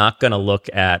generally not going to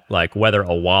look at like whether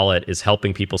a wallet is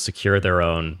helping people secure their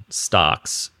own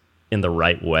stocks in the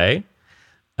right way.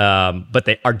 But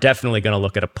they are definitely going to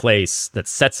look at a place that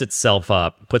sets itself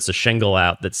up, puts a shingle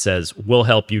out that says, we'll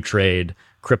help you trade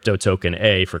crypto token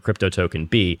A for crypto token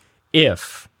B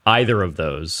if either of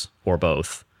those or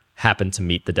both happen to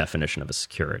meet the definition of a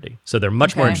security. So they're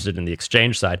much more interested in the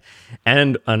exchange side.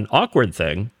 And an awkward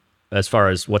thing, as far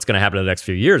as what's going to happen in the next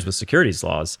few years with securities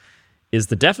laws, is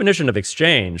the definition of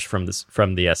exchange from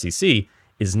the SEC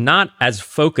is not as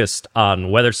focused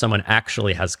on whether someone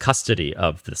actually has custody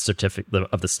of the certificate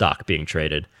of the stock being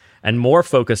traded, and more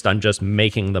focused on just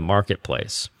making the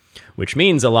marketplace, which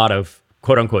means a lot of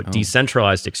quote-unquote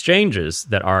decentralized exchanges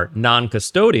that are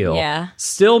non-custodial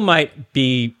still might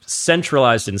be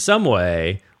centralized in some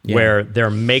way where they're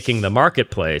making the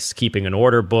marketplace, keeping an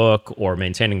order book or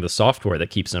maintaining the software that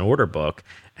keeps an order book.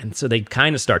 And so they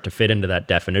kind of start to fit into that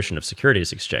definition of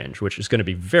securities exchange, which is going to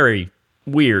be very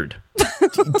weird.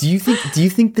 Do you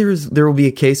think there will be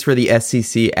a case where the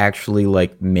SEC actually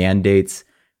like mandates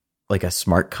like a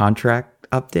smart contract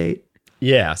update?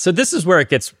 Yeah, so this is where it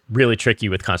gets really tricky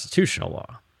with constitutional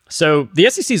law. So the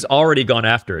SEC's already gone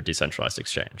after a decentralized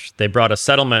exchange. They brought a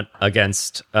settlement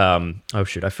against,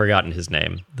 I've forgotten his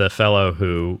name, the fellow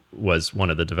who was one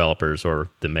of the developers or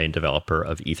the main developer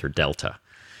of EtherDelta.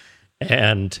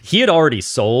 And he had already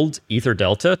sold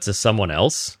EtherDelta to someone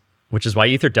else, which is why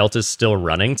EtherDelta is still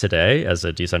running today as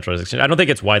a decentralized exchange. I don't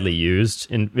think it's widely used.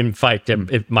 In fact,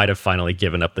 it might have finally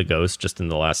given up the ghost just in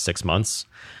the last 6 months.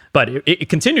 But it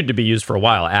continued to be used for a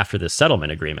while after this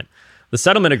settlement agreement. The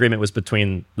settlement agreement was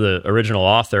between the original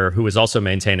author, who was also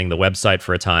maintaining the website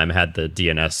for a time, had the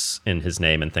DNS in his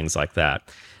name and things like that,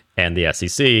 and the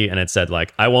SEC. And it said,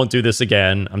 like, I won't do this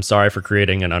again. I'm sorry for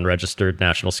creating an unregistered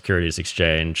national securities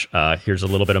exchange. Here's a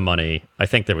little bit of money. I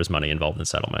think there was money involved in the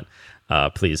settlement.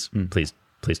 Please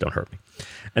don't hurt me.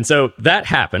 And so that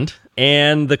happened.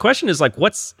 And the question is like,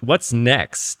 what's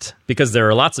next? Because there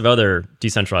are lots of other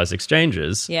decentralized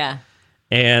exchanges. Yeah.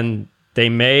 And they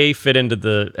may fit into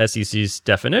the SEC's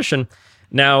definition.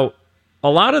 Now, a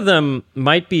lot of them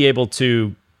might be able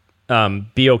to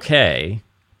be okay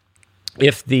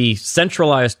if the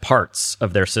centralized parts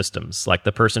of their systems, like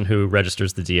the person who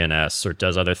registers the DNS or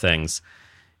does other things,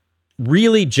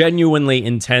 really genuinely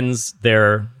intends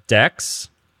their DEX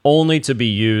only to be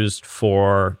used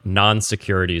for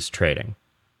non-securities trading.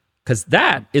 Because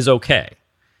that is okay.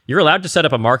 You're allowed to set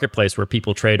up a marketplace where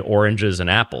people trade oranges and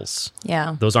apples.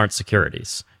 Yeah. Those aren't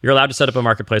securities. You're allowed to set up a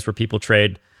marketplace where people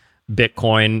trade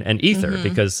Bitcoin and Ether,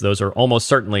 because those are almost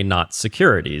certainly not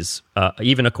securities,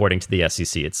 even according to the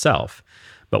SEC itself.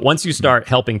 But once you start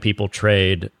helping people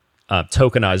trade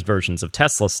tokenized versions of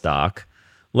Tesla stock,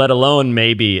 let alone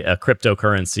maybe a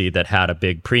cryptocurrency that had a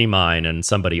big pre-mine and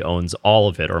somebody owns all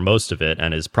of it or most of it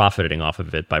and is profiting off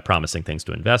of it by promising things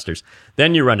to investors,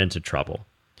 then you run into trouble.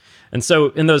 And so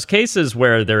in those cases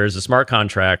where there is a smart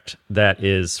contract that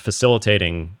is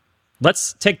facilitating,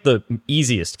 let's take the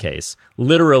easiest case,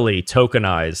 literally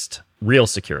tokenized real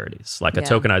securities, like a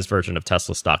tokenized version of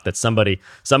Tesla stock that somebody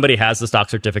has the stock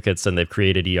certificates and they've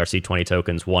created ERC20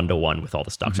 tokens 1-to-1 with all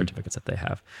the stock certificates that they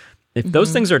have. If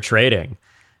those things are trading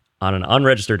on an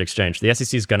unregistered exchange, the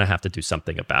SEC is going to have to do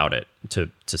something about it to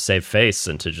save face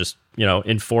and to just,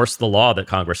 enforce the law that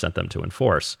Congress sent them to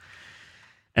enforce.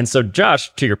 And so,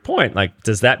 Josh, to your point, like,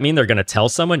 does that mean they're going to tell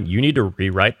someone you need to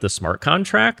rewrite the smart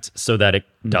contract so that it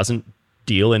doesn't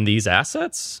deal in these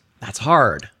assets? That's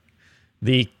hard.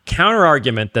 The counter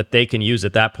argument that they can use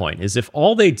at that point is if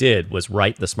all they did was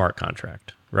write the smart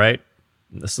contract, right?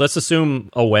 Let's assume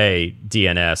away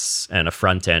DNS and a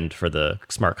front end for the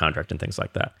smart contract and things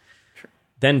like that. Sure.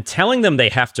 Then telling them they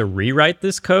have to rewrite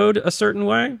this code a certain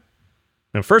way.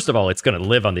 Now, first of all, it's going to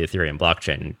live on the Ethereum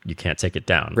blockchain. You can't take it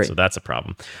down. Right. So that's a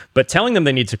problem. But telling them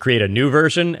they need to create a new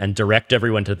version and direct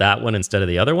everyone to that one instead of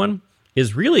the other one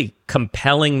is really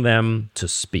compelling them to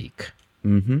speak.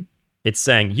 Mm-hmm. It's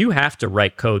saying you have to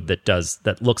write code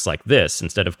that looks like this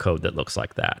instead of code that looks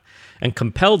like that. And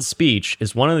compelled speech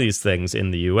is one of these things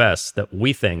in the US that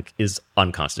we think is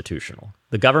unconstitutional.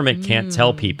 The government can't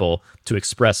tell people to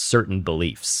express certain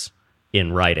beliefs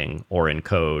in writing or in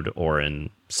code or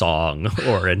in song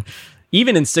or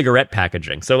even in cigarette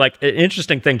packaging. So, like, an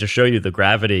interesting thing to show you the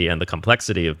gravity and the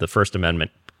complexity of the First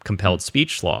Amendment compelled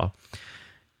speech law.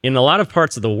 In a lot of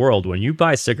parts of the world, when you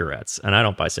buy cigarettes, and I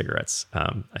don't buy cigarettes,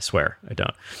 I swear I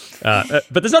don't,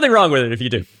 but there's nothing wrong with it if you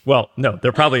do. Well, no,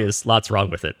 there probably is lots wrong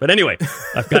with it. But anyway,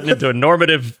 I've gotten into a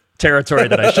normative territory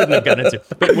that I shouldn't have gotten into.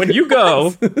 But when you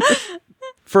go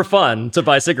for fun to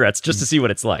buy cigarettes just to see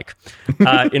what it's like,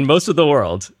 in most of the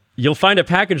world, you'll find a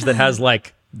package that has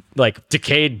like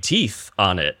decayed teeth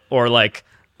on it, or like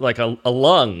a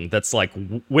lung that's like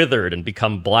withered and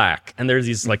become black. And there's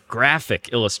these like graphic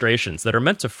illustrations that are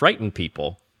meant to frighten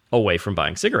people away from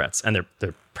buying cigarettes. And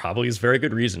there probably is very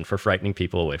good reason for frightening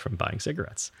people away from buying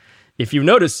cigarettes. If you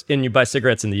notice, and you buy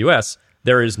cigarettes in the US,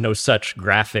 there is no such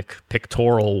graphic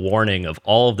pictorial warning of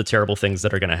all of the terrible things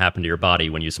that are going to happen to your body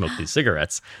when you smoke these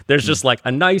cigarettes. There's just like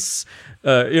a nice,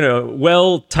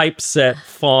 well typeset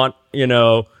font,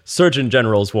 Surgeon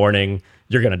General's warning,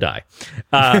 you're going to die.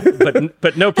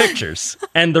 But no pictures.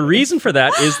 And the reason for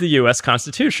that is the U.S.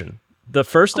 Constitution. The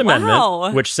First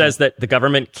Amendment, which says that the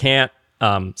government can't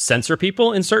censor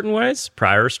people in certain ways,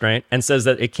 prior restraint, and says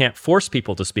that it can't force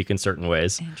people to speak in certain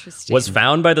ways, was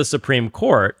found by the Supreme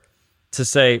Court to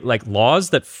say, like, laws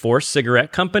that force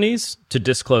cigarette companies to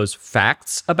disclose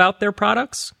facts about their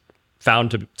products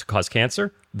found to cause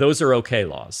cancer, those are okay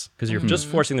laws, because you're just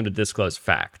forcing them to disclose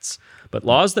facts. But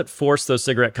laws that force those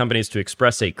cigarette companies to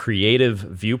express a creative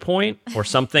viewpoint or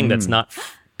something that's not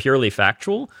purely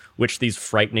factual, which these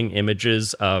frightening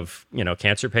images of,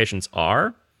 cancer patients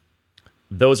are,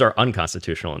 those are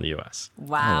unconstitutional in the U.S.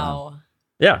 Wow.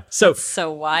 Yeah. That's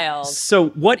so wild. So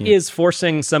what is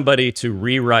forcing somebody to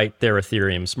rewrite their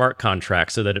Ethereum smart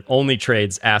contract so that it only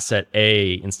trades asset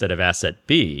A instead of asset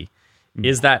B?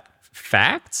 Is that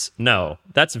facts? No,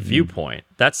 that's viewpoint.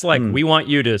 That's like, we want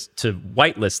you to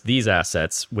whitelist these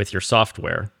assets with your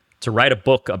software, to write a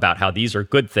book about how these are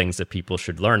good things that people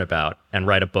should learn about, and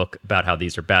write a book about how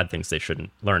these are bad things they shouldn't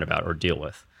learn about or deal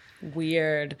with.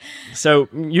 Weird. So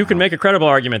you can make a credible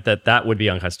argument that would be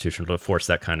unconstitutional to force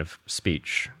that kind of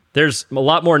speech. There's a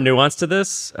lot more nuance to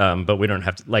this, but we don't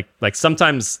have to, like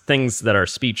sometimes things that are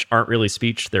speech aren't really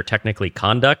speech. They're technically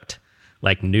conduct,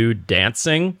 like nude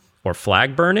dancing or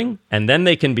flag burning, and then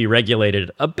they can be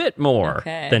regulated a bit more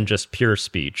than just pure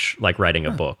speech, like writing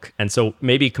a book. And so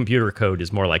maybe computer code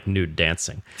is more like nude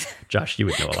dancing. Josh, you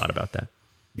would know a lot about that.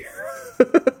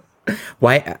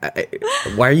 Why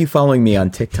are you following me on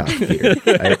TikTok, Peter?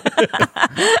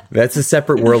 That's a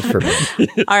separate world for me.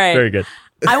 All right. Very good.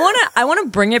 I want to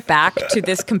bring it back to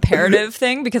this comparative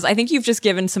thing, because I think you've just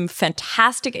given some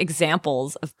fantastic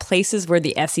examples of places where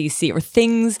the SEC, or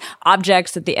things,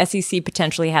 objects that the SEC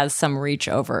potentially has some reach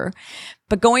over.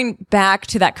 But going back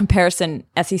to that comparison,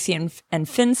 SEC and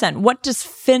FinCEN,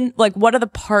 what are the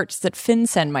parts that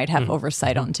FinCEN might have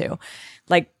oversight onto?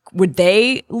 Like, would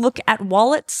they look at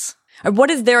wallets? Or what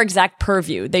is their exact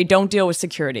purview? They don't deal with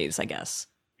securities, I guess.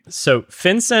 So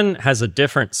FinCEN has a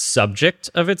different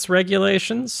subject of its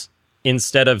regulations.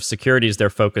 instead of securities, they're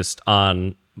focused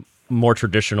on more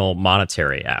traditional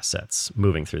monetary assets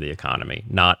moving through the economy,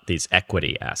 not these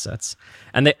equity assets.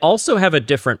 And they also have a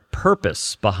different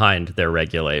purpose behind their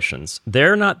regulations.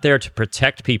 They're not there to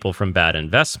protect people from bad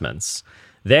investments.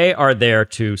 They are there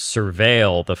to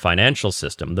surveil the financial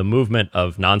system, the movement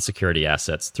of non-security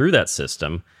assets through that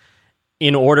system,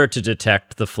 in order to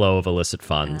detect the flow of illicit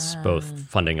funds, both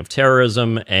funding of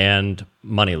terrorism and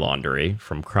money laundering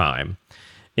from crime,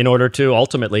 in order to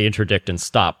ultimately interdict and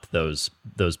stop those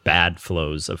bad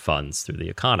flows of funds through the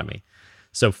economy.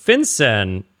 So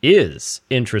FinCEN is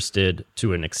interested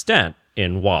to an extent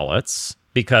in wallets,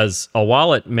 because a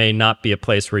wallet may not be a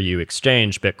place where you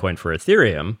exchange Bitcoin for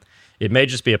Ethereum. It may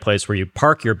just be a place where you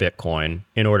park your Bitcoin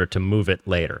in order to move it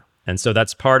later. And so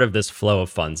that's part of this flow of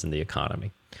funds in the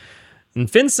economy. And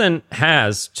FinCEN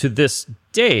has, to this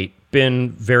date,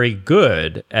 been very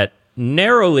good at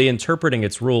narrowly interpreting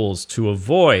its rules to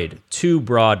avoid too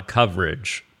broad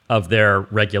coverage of their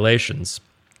regulations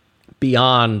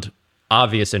beyond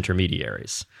obvious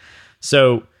intermediaries.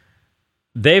 So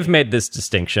they've made this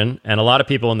distinction, and a lot of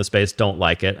people in the space don't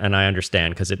like it, and I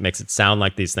understand, because it makes it sound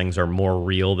like these things are more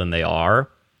real than they are,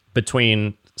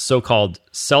 between so-called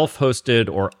self-hosted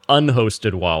or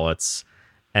unhosted wallets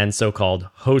and so-called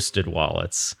hosted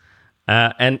wallets.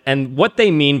 And what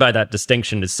they mean by that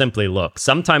distinction is simply, look,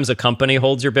 sometimes a company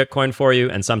holds your Bitcoin for you,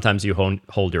 and sometimes you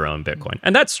hold your own Bitcoin.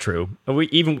 And that's true.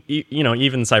 Even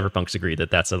cypherpunks agree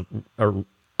that that's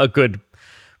a good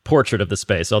portrait of the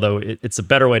space, although it's a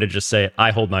better way to just say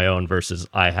I hold my own versus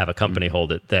I have a company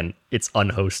hold it than it's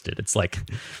unhosted. It's like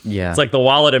the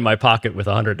wallet in my pocket with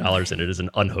 $100 in it is an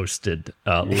unhosted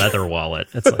leather wallet.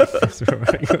 It's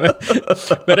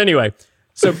like, but anyway,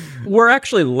 so we're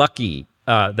actually lucky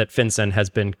that FinCEN has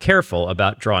been careful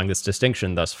about drawing this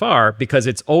distinction thus far, because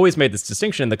it's always made this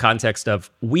distinction in the context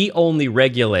of we only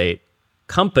regulate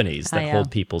companies that hold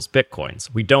people's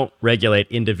Bitcoins. We don't regulate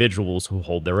individuals who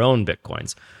hold their own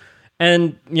Bitcoins.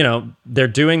 And, they're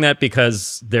doing that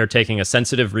because they're taking a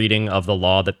sensitive reading of the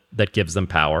law that gives them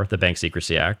power, the Bank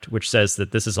Secrecy Act, which says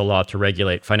that this is a law to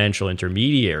regulate financial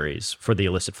intermediaries for the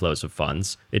illicit flows of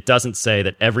funds. It doesn't say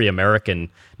that every American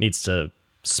needs to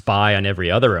spy on every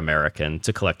other American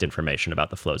to collect information about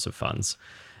the flows of funds.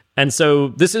 And so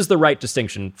this is the right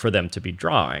distinction for them to be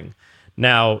drawing.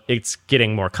 Now, it's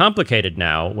getting more complicated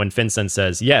now when FinCEN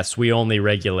says, yes, we only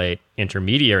regulate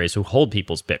intermediaries who hold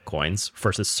people's Bitcoins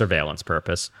for this surveillance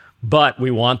purpose, but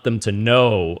we want them to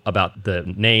know about the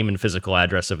name and physical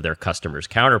address of their customers'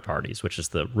 counterparties, which is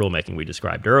the rulemaking we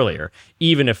described earlier,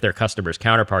 even if their customers'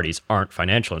 counterparties aren't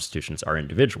financial institutions, are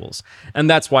individuals. And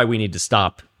that's why we need to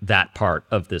stop that part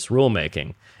of this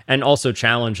rulemaking and also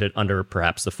challenge it under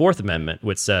perhaps the Fourth Amendment,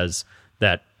 which says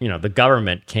that, the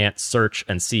government can't search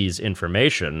and seize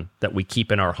information that we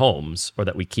keep in our homes or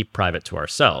that we keep private to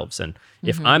ourselves. And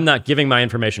if I'm not giving my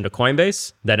information to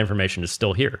Coinbase, that information is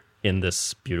still here in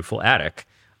this beautiful attic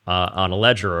on a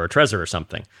Ledger or a Trezor or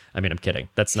something. I mean, I'm kidding.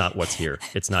 That's not what's here.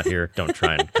 It's not here. Don't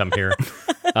try and come here.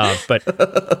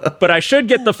 But I should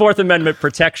get the Fourth Amendment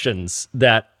protections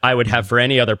that I would have for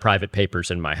any other private papers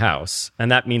in my house.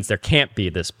 And that means there can't be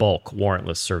this bulk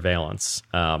warrantless surveillance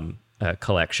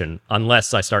collection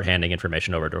unless I start handing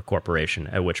information over to a corporation,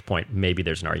 at which point maybe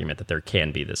there's an argument that there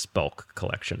can be this bulk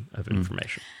collection of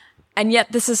information. And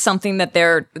yet this is something that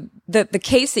the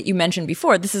case that you mentioned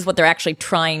before, this is what they're actually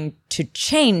trying to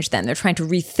change then. They're trying to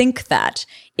rethink that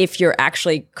if you're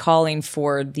actually calling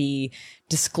for the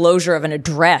disclosure of an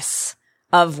address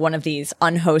of one of these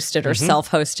unhosted or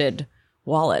self-hosted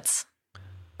wallets.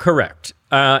 Correct.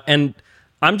 And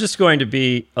I'm just going to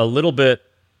be a little bit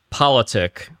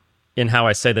politic in how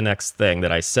I say the next thing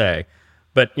that I say.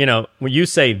 But, when you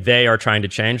say they are trying to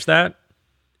change that,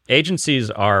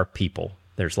 agencies are people.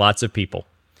 There's lots of people.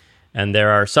 And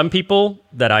there are some people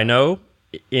that I know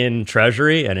in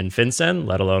Treasury and in FinCEN,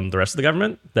 let alone the rest of the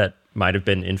government, that might have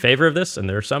been in favor of this, and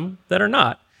there are some that are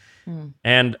not.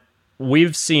 And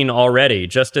we've seen already,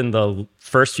 just in the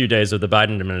first few days of the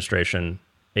Biden administration,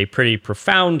 a pretty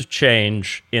profound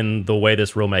change in the way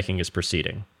this rulemaking is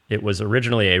proceeding. It was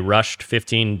originally a rushed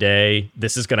 15-day,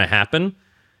 this is going to happen,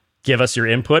 give us your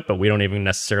input, but we don't even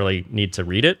necessarily need to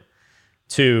read it,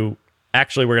 to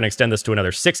actually, we're going to extend this to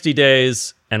another 60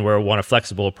 days, and we want a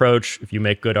flexible approach. If you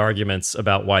make good arguments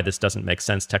about why this doesn't make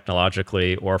sense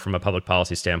technologically or from a public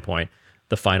policy standpoint,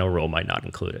 the final rule might not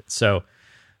include it. So,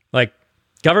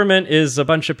 government is a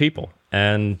bunch of people,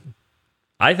 and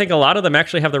I think a lot of them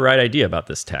actually have the right idea about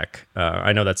this tech.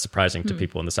 I know that's surprising to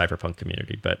people in the cypherpunk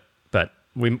community, but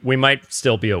we might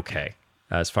still be okay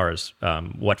as far as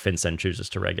what FinCEN chooses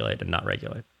to regulate and not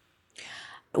regulate.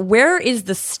 where is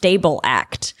the Stable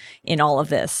Act in all of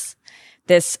this?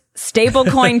 This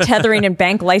Stablecoin Tethering and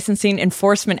Bank Licensing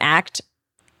Enforcement Act.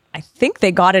 I think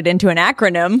they got it into an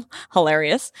acronym.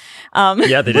 Hilarious.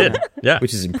 Yeah, they did. Yeah,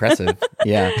 which is impressive.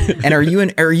 Yeah. And are you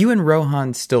and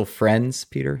Rohan still friends,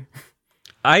 Peter?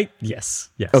 Yes.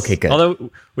 Okay, good.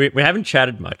 Although we haven't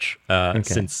chatted much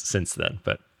since then,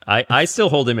 but I still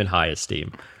hold him in high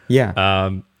esteem. Yeah.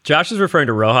 Josh is referring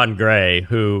to Rohan Gray,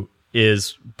 who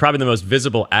is probably the most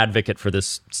visible advocate for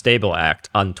this Stable Act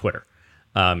on Twitter.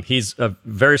 He's a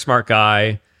very smart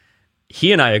guy.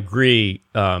 He and I agree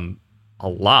a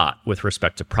lot with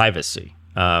respect to privacy.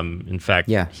 In fact,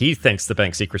 he thinks the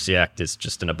Bank Secrecy Act is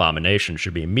just an abomination,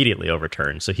 should be immediately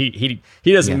overturned. So he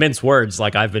doesn't mince words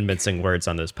like I've been mincing words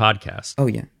on this podcast. Oh,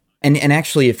 yeah. And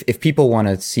actually, if people want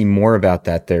to see more about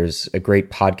that, there's a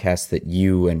great podcast that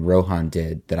you and Rohan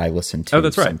did that I listened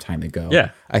to some time ago.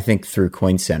 Yeah. I think through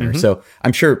Coin Center. So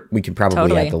I'm sure we can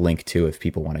probably add the link too if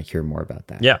people want to hear more about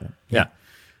that. Yeah.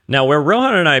 Now, where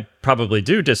Rohan and I probably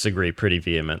do disagree pretty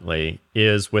vehemently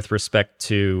is with respect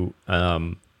to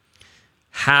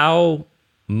how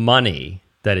money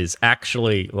that is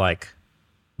actually like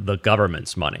the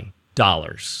government's money,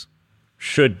 dollars,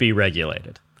 should be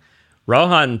regulated.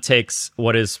 Rohan takes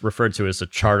what is referred to as a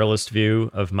chartalist view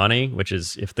of money, which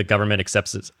is if the government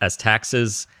accepts it as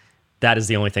taxes, that is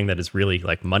the only thing that is really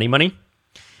like money.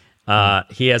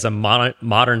 He has a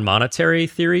modern monetary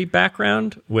theory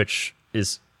background, which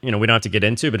is, we don't have to get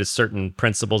into, but it's certain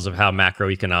principles of how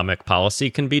macroeconomic policy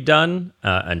can be done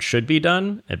and should be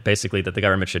done. And basically that the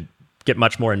government should get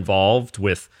much more involved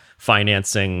with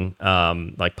financing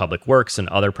like public works and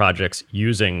other projects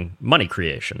using money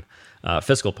creation.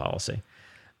 Fiscal policy.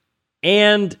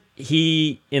 And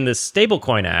he, in the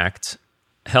Stablecoin Act,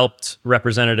 helped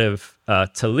Representative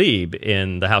Tlaib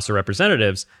in the House of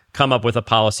Representatives come up with a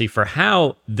policy for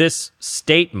how this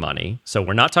state money, so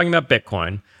we're not talking about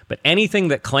Bitcoin, but anything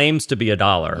that claims to be a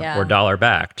dollar or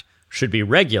dollar-backed should be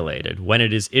regulated when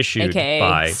it is issued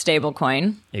by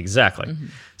stablecoin. Exactly. Mm-hmm.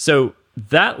 So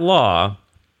that law,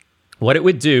 what it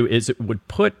would do is it would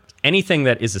put anything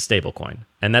that is a stablecoin,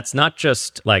 and that's not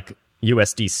just like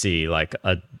USDC, like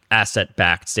a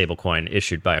asset-backed stablecoin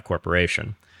issued by a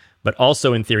corporation, but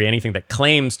also in theory anything that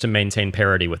claims to maintain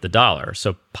parity with the dollar.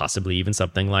 So possibly even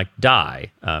something like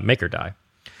DAI, MakerDAI.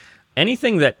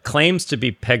 Anything that claims to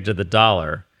be pegged to the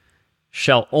dollar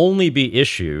shall only be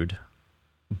issued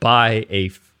by a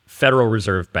Federal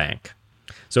Reserve Bank.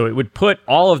 So it would put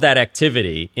all of that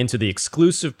activity into the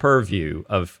exclusive purview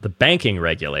of the banking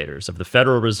regulators, of the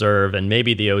Federal Reserve and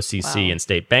maybe the OCC and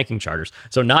state banking charters.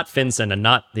 So not FinCEN and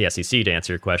not the SEC, to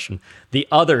answer your question, the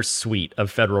other suite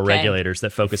of federal regulators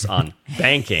that focus on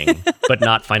banking, but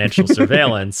not financial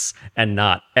surveillance and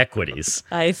not equities.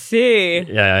 I see.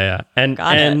 Yeah.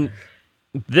 And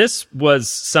this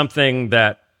was something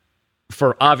that,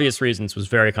 for obvious reasons, was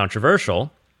very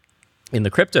controversial in the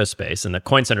crypto space and that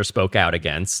Coin Center spoke out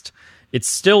against. It's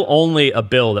still only a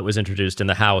bill that was introduced in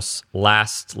the House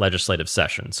last legislative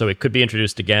session. So it could be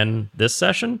introduced again this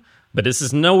session, but this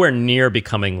is nowhere near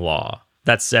becoming law.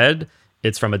 That said,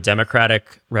 it's from a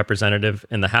Democratic representative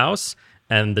in the House,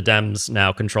 and the Dems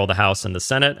now control the House and the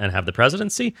Senate and have the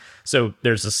presidency. So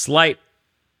there's a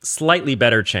slightly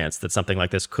better chance that something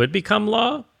like this could become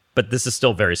law, but this is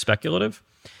still very speculative.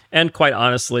 And quite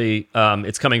honestly,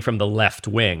 it's coming from the left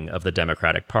wing of the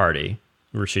Democratic Party.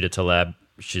 Rashida Tlaib,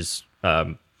 she's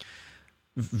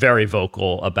very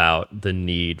vocal about the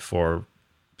need for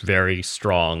very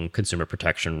strong consumer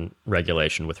protection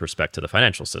regulation with respect to the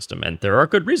financial system. And there are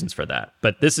good reasons for that.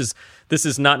 But this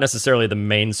is not necessarily the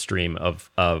mainstream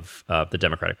of the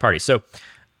Democratic Party. So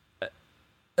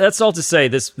that's all to say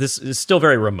this is still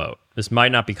very remote. This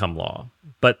might not become law.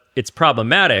 But it's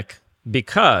problematic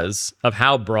because of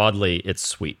how broadly it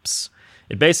sweeps.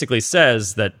 It basically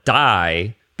says that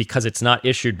DAI, because it's not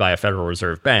issued by a Federal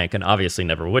Reserve Bank, and obviously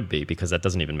never would be because that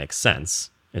doesn't even make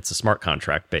sense. It's a smart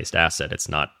contract-based asset. It's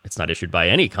not issued by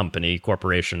any company,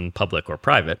 corporation, public or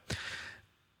private,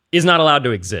 is not allowed to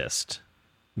exist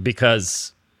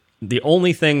because the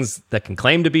only things that can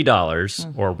claim to be dollars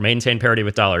or maintain parity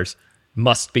with dollars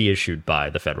must be issued by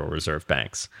the Federal Reserve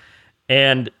Banks.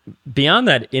 And beyond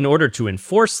that, in order to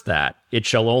enforce that, it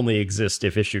shall only exist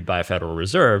if issued by a Federal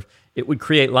Reserve. It would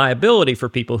create liability for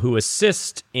people who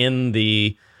assist in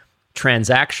the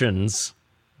transactions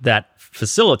that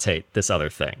facilitate this other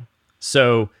thing.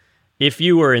 So if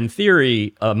you were, in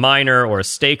theory, a miner or a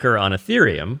staker on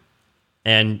Ethereum,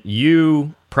 and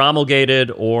you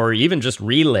promulgated or even just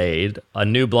relayed a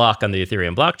new block on the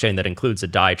Ethereum blockchain that includes a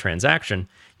DAI transaction,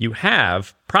 you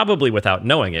have, probably without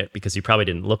knowing it, because you probably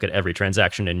didn't look at every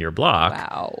transaction in your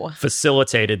block,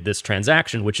 facilitated this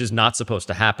transaction, which is not supposed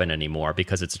to happen anymore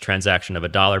because it's a transaction of a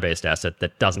dollar-based asset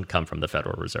that doesn't come from the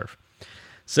Federal Reserve.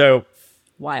 So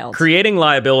wild. Creating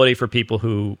liability for people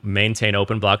who maintain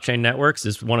open blockchain networks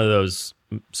is one of those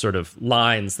sort of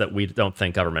lines that we don't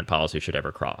think government policy should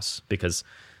ever cross, because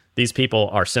these people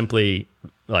are simply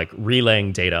like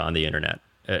relaying data on the internet.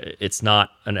 It's not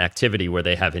an activity where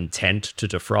they have intent to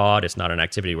defraud. It's not an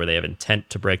activity where they have intent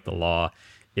to break the law.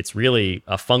 It's really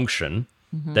a function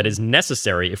that is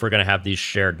necessary if we're going to have these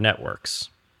shared networks.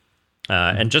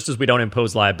 And just as we don't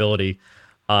impose liability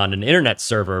on an internet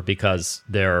server because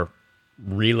they're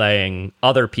relaying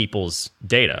other people's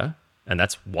data, and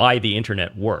that's why the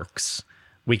internet works,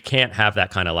 we can't have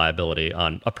that kind of liability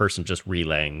on a person just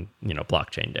relaying,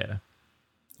 blockchain data.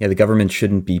 Yeah, the government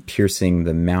shouldn't be piercing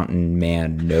the mountain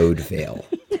man node veil.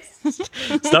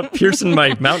 Stop piercing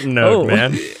my mountain node,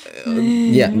 man.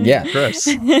 Yeah. Gross.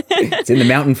 It's in the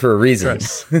mountain for a reason.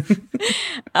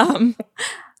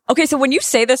 Okay, so when you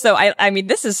say this, though, I mean,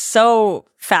 this is so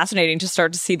fascinating to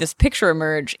start to see this picture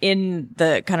emerge in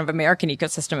the kind of American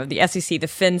ecosystem of the SEC, the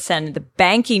FinCEN, the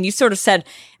banking. You sort of said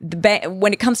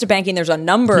when it comes to banking, there's a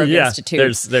number of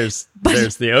institutes. There's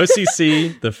the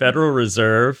OCC, the Federal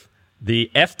Reserve,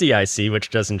 the FDIC, which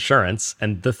does insurance,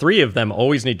 and the three of them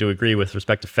always need to agree with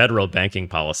respect to federal banking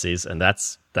policies, and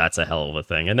that's a hell of a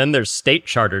thing. And then there's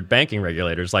state-chartered banking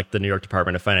regulators like the New York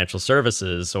Department of Financial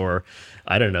Services, or,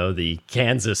 I don't know, the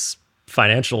Kansas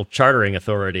Financial Chartering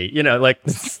Authority.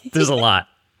 There's a lot.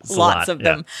 Lots of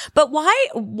them. But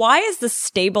why is the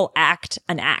Stable Act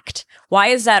an act? Why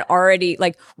is that already,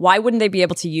 why wouldn't they be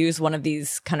able to use one of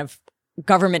these kind of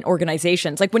government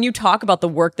organizations? Like when you talk about the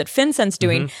work that FinCEN's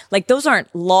doing, those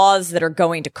aren't laws that are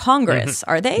going to Congress,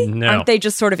 are they? No. Aren't they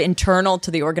just sort of internal to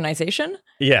the organization?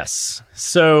 Yes.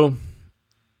 So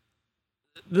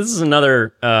this is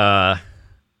another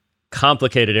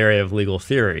complicated area of legal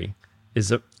theory.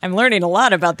 I'm learning a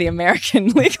lot about the American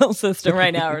legal system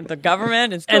right now, or the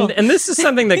government. It's cool. And this is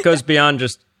something that goes beyond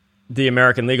just the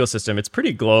American legal system. It's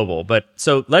pretty global. But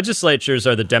so legislatures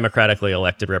are the democratically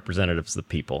elected representatives of the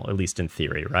people, at least in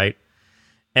theory, right?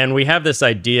 And we have this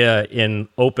idea in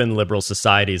open liberal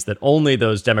societies that only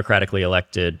those democratically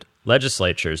elected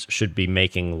legislatures should be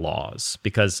making laws.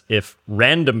 Because if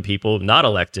random people not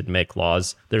elected make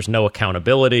laws, there's no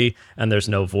accountability and there's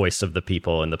no voice of the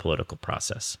people in the political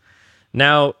process.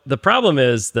 Now, the problem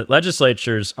is that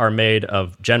legislatures are made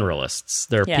of generalists.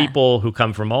 They're people who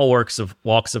come from all walks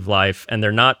of life, and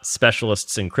they're not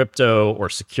specialists in crypto or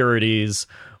securities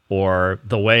or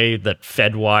the way that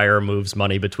Fedwire moves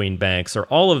money between banks, or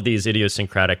all of these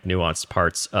idiosyncratic, nuanced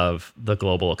parts of the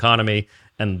global economy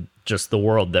and just the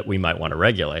world that we might want to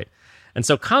regulate. And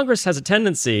so Congress has a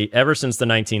tendency, ever since the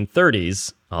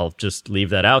 1930s, I'll just leave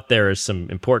that out there as some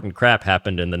important crap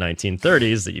happened in the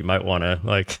 1930s that you might want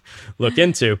to look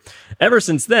into. Ever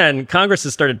since then, Congress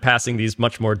has started passing these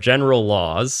much more general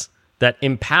laws that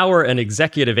empower an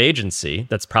executive agency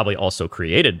that's probably also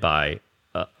created by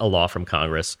a law from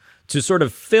Congress to sort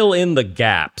of fill in the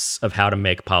gaps of how to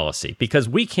make policy, because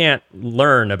we can't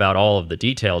learn about all of the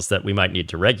details that we might need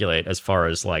to regulate as far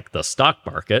as the stock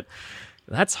market.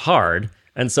 That's hard.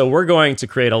 And so we're going to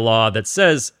create a law that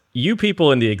says you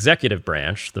people in the executive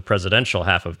branch, the presidential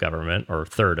half of government or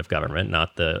third of government,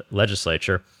 not the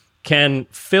legislature, can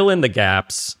fill in the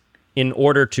gaps in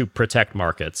order to protect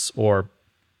markets or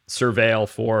surveil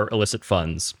for illicit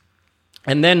funds.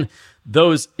 And then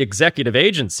those executive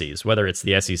agencies, whether it's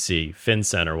the SEC,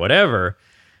 FinCEN, or whatever,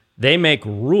 they make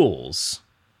rules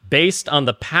based on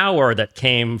the power that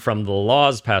came from the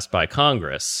laws passed by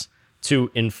Congress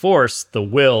to enforce the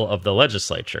will of the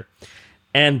legislature.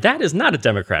 And that is not a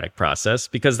democratic process,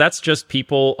 because that's just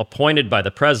people appointed by the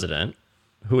president,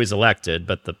 who is elected,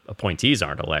 but the appointees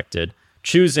aren't elected,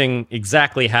 choosing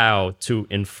exactly how to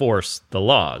enforce the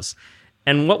laws.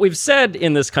 And what we've said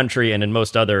in this country and in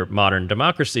most other modern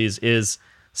democracies is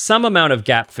some amount of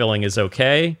gap filling is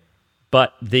okay,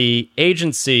 but the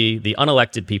agency, the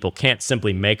unelected people, can't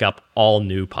simply make up all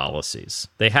new policies.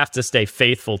 They have to stay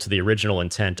faithful to the original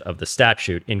intent of the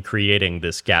statute in creating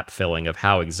this gap filling of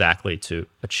how exactly to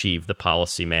achieve the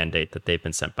policy mandate that they've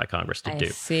been sent by Congress to do. I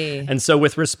see. And so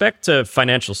with respect to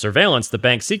financial surveillance, the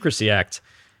Bank Secrecy Act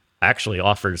actually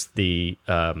offers the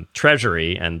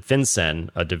Treasury and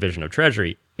FinCEN, a division of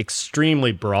Treasury,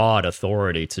 extremely broad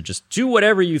authority to just do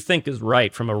whatever you think is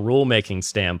right from a rulemaking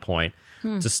standpoint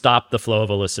to stop the flow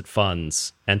of illicit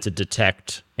funds and to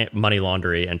detect money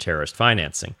laundering and terrorist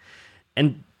financing.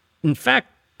 And in fact,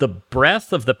 the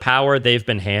breadth of the power they've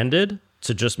been handed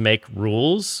to just make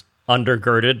rules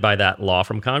undergirded by that law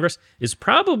from Congress is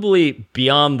probably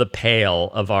beyond the pale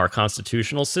of our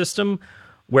constitutional system,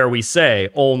 where we say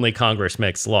only Congress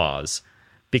makes laws,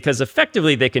 because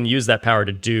effectively they can use that power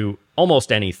to do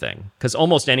almost anything, because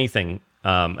almost anything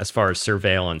as far as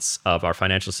surveillance of our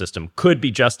financial system could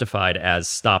be justified as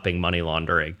stopping money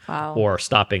laundering or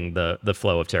stopping the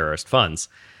flow of terrorist funds.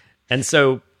 And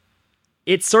so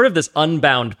it's sort of this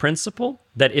unbound principle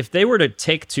that if they were to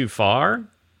take too far,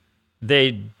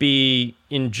 they'd be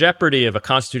in jeopardy of a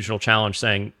constitutional challenge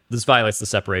saying this violates the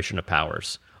separation of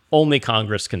powers. Only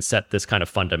Congress can set this kind of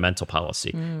fundamental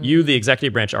policy. You, the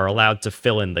executive branch, are allowed to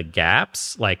fill in the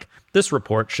gaps. Like, this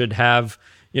report should have,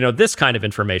 this kind of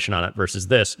information on it versus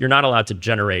this. You're not allowed to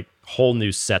generate whole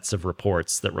new sets of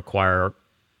reports that require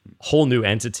whole new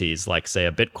entities, like, say,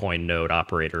 a Bitcoin node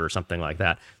operator or something like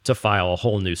that, to file a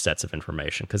whole new sets of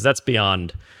information, because that's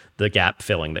beyond the gap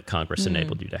filling that Congress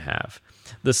enabled you to have.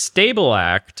 The Stable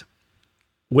Act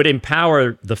would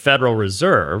empower the Federal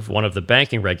Reserve, one of the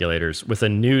banking regulators, with a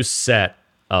new set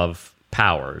of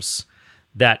powers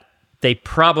that they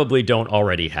probably don't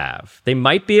already have. They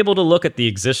might be able to look at the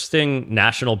existing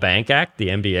National Bank Act, the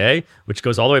NBA, which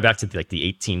goes all the way back to the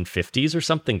 1850s or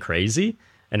something crazy,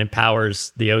 and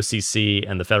empowers the OCC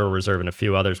and the Federal Reserve and a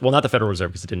few others. Well, not the Federal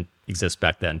Reserve, because it didn't exist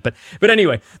back then. But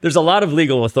anyway, there's a lot of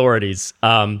legal authorities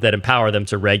that empower them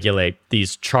to regulate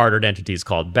these chartered entities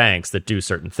called banks that do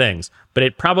certain things. But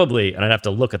it probably, and I'd have to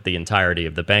look at the entirety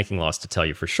of the banking laws to tell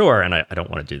you for sure, and I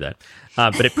don't want to do that.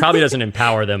 But it probably doesn't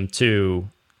empower them to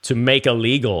make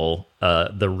illegal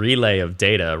the relay of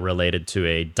data related to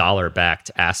a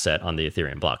dollar-backed asset on the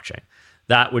Ethereum blockchain.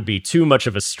 That would be too much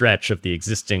of a stretch of the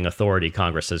existing authority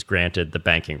Congress has granted the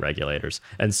banking regulators.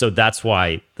 And so that's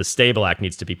why the Stable Act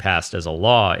needs to be passed as a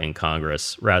law in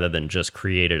Congress rather than just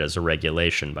created as a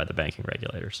regulation by the banking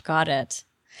regulators. Got it.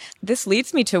 This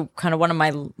leads me to kind of one of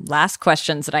my last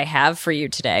questions that I have for you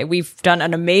today. We've done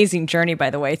an amazing journey,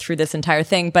 by the way, through this entire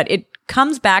thing, but it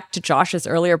comes back to Josh's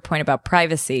earlier point about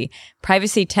privacy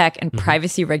tech, and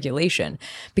privacy regulation.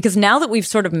 Because now that we've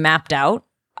sort of mapped out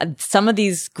some of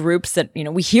these groups that,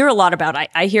 we hear a lot about,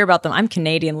 I hear about them. I'm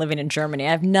Canadian living in Germany.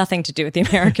 I have nothing to do with the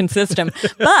American system,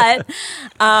 but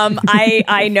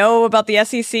I know about the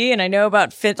SEC and I know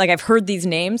about I've heard these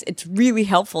names. It's really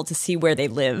helpful to see where they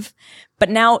live. But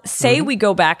now say we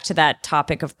go back to that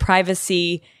topic of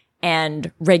privacy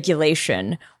and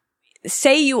regulation.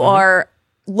 Say you are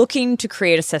looking to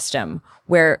create a system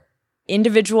where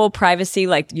individual privacy,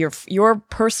 like your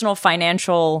personal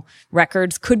financial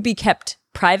records, could be kept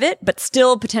private, but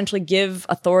still potentially give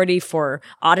authority for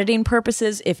auditing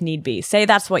purposes if need be. Say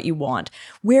that's what you want.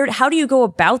 How do you go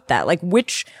about that? Like,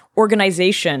 which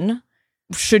organization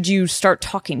should you start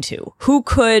talking to? Who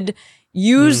could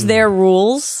use their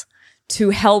rules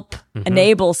to help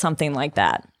enable something like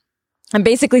that? I'm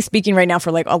basically speaking right now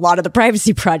for a lot of the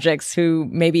privacy projects who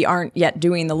maybe aren't yet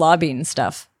doing the lobbying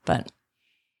stuff, but.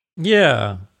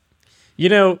 Yeah.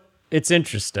 It's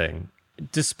interesting.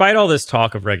 Despite all this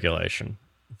talk of regulation,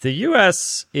 the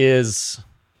U.S. is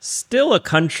still a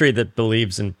country that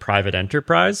believes in private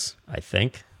enterprise, I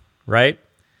think, right?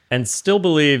 And still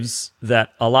believes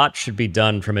that a lot should be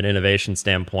done from an innovation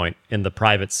standpoint in the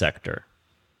private sector,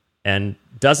 and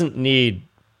doesn't need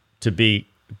to be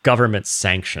government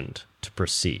sanctioned to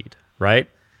proceed, right?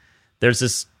 There's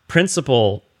this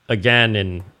principle, again,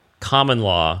 in common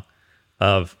law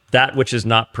of that which is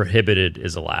not prohibited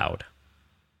is allowed.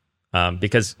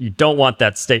 Because you don't want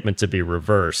that statement to be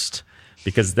reversed,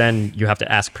 because then you have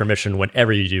to ask permission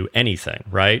whenever you do anything,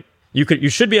 right? You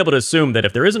should be able to assume that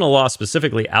if there isn't a law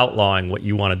specifically outlawing what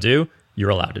you want to do, you're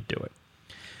allowed to do it.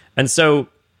 And so,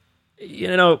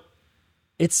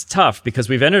 it's tough because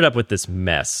we've ended up with this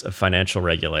mess of financial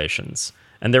regulations.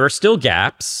 And there are still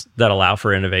gaps that allow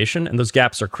for innovation, and those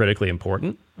gaps are critically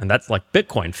important. And that's like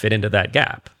Bitcoin fit into that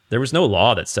gap. There was no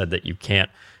law that said that you can't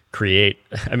create,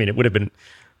 it would have been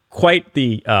quite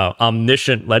the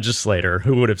omniscient legislator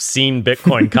who would have seen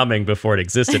Bitcoin coming before it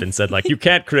existed and said, you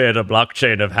can't create a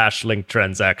blockchain of hash-linked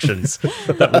transactions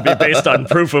that would be based on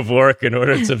proof of work in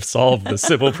order to solve the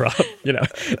civil problem.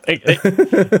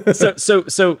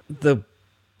 So the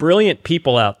brilliant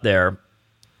people out there,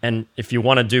 and if you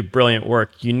want to do brilliant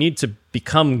work, you need to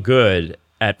become good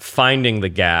at finding the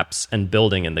gaps and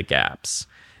building in the gaps.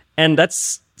 And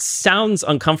that's sounds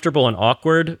uncomfortable and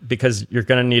awkward because you're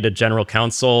going to need a general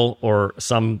counsel or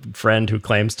some friend who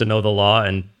claims to know the law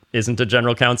and isn't a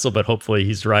general counsel, but hopefully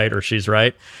he's right or she's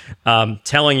right,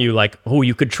 telling you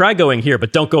you could try going here,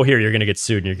 but don't go here. You're going to get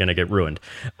sued and you're going to get ruined.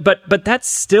 But that's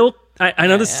still, I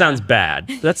know this sounds bad.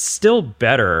 That's still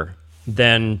better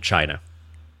than China.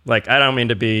 Like, I don't mean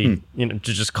to be, to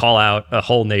just call out a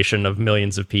whole nation of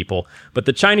millions of people, but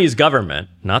the Chinese government,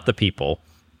 not the people,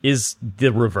 is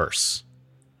the reverse.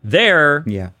 There,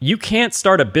 you can't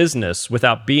start a business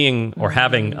without being or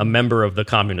having a member of the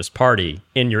Communist Party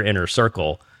in your inner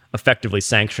circle effectively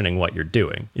sanctioning what you're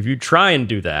doing. If you try and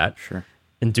do that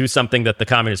and do something that the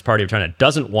Communist Party of China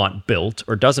doesn't want built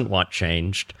or doesn't want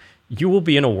changed, you will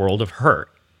be in a world of hurt.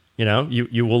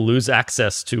 You will lose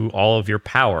access to all of your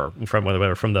power from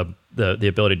the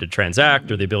ability to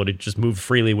transact or the ability to just move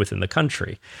freely within the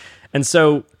country. And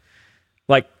so,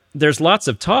 like, there's lots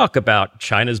of talk about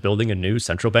China's building a new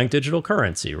central bank digital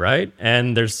currency, right?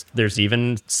 And there's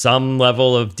even some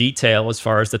level of detail as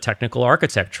far as the technical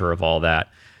architecture of all that.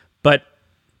 But,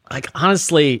 like,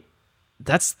 honestly,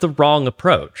 that's the wrong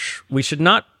approach. We should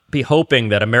not be hoping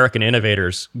that American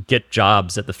innovators get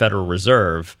jobs at the Federal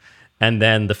Reserve and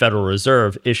then the Federal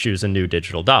Reserve issues a new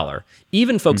digital dollar.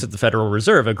 Even folks at the Federal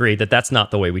Reserve agree that that's not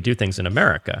the way we do things in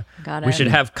America. We should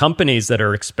have companies that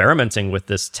are experimenting with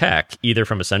this tech, either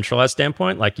from a centralized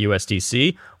standpoint, like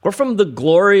USDC, or from the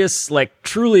glorious, like,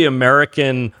 truly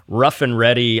American, rough and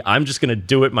ready, I'm just going to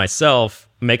do it myself,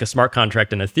 make a smart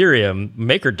contract in Ethereum,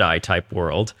 make or die type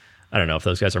world. I don't know if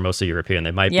those guys are mostly European.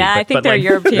 They might be. Yeah, I think they're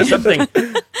European. Something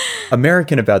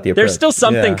American about the approach. There's still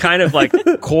something kind of like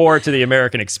core to the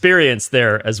American experience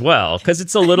there as well, because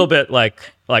it's a little bit like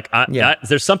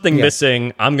there's something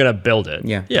missing. I'm going to build it.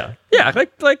 Yeah.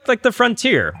 Like the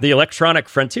frontier, the electronic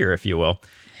frontier, if you will.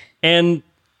 And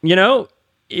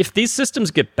if these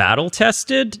systems get battle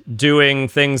tested, doing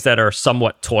things that are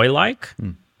somewhat toy-like,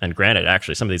 and granted,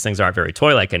 actually, some of these things aren't very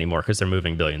toy-like anymore because they're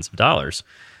moving billions of dollars.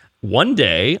 One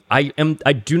day, I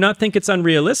do not think it's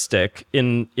unrealistic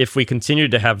if we continue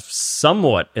to have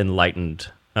somewhat enlightened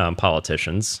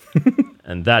politicians,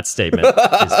 and that statement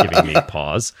is giving me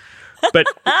pause. But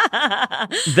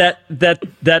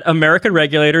that American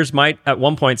regulators might at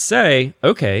one point say,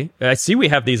 okay, I see we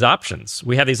have these options.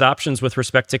 We have these options with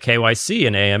respect to KYC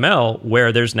and AML,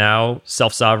 where there's now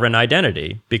self-sovereign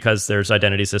identity because there's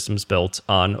identity systems built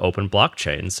on open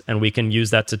blockchains, and we can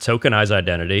use that to tokenize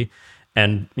identity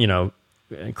and,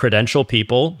 credential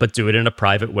people, but do it in a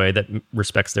private way that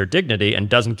respects their dignity and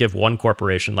doesn't give one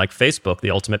corporation like Facebook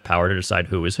the ultimate power to decide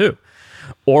who is who.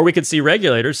 Or we could see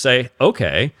regulators say,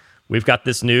 okay, we've got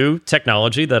this new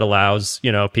technology that allows,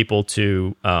 people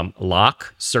to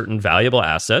lock certain valuable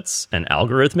assets and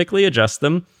algorithmically adjust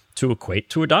them to equate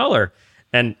to $1.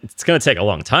 And it's going to take a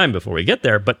long time before we get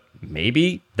there, but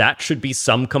maybe that should be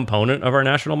some component of our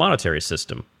national monetary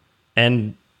system.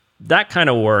 And that kind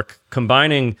of work,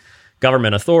 combining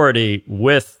government authority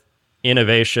with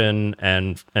innovation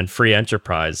and free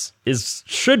enterprise,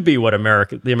 should be what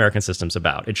the American system's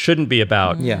about. It shouldn't be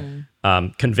about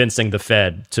convincing the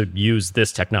Fed to use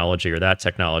this technology or that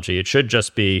technology. It should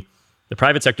just be the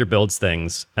private sector builds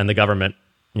things and the government,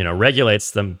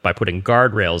 regulates them by putting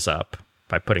guardrails up,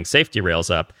 by putting safety rails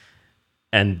up,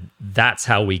 and that's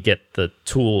how we get the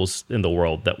tools in the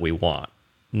world that we want.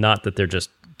 Not that they're just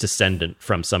descendant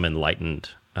from some enlightened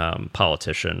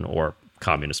politician or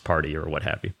Communist Party or what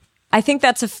have you. I think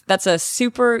that's a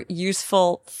super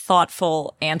useful,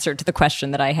 thoughtful answer to the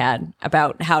question that I had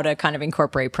about how to kind of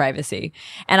incorporate privacy.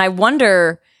 And I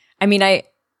wonder, I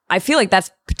feel like that's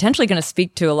potentially going to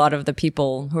speak to a lot of the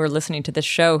people who are listening to this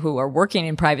show who are working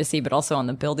in privacy, but also on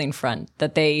the building front,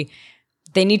 that they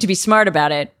need to be smart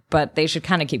about it, but they should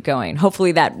kind of keep going.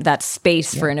 Hopefully that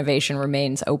space for innovation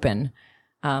remains open.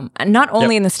 And not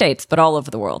only in the States, but all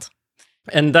over the world.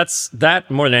 And that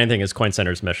more than anything is Coin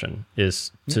Center's mission,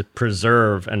 is to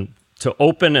preserve and to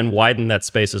open and widen that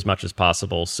space as much as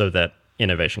possible so that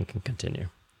innovation can continue.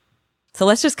 So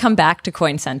let's just come back to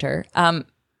Coin Center.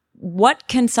 What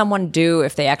can someone do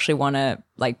if they actually want to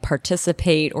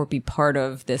participate or be part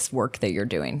of this work that you're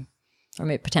doing, or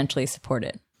maybe potentially support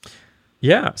it?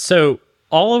 Yeah. So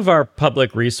all of our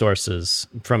public resources,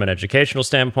 from an educational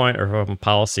standpoint or from a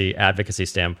policy advocacy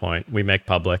standpoint, we make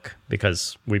public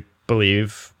because we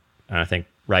believe, and I think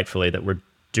rightfully, that we're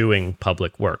doing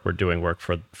public work. We're doing work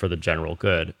for the general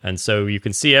good. And so you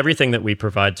can see everything that we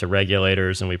provide to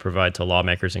regulators and we provide to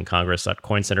lawmakers in Congress at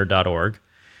coincenter.org.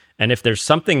 And if there's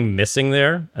something missing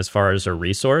there as far as a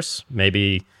resource,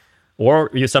 maybe, or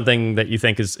something that you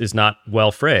think is not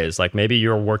well phrased, like maybe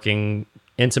you're working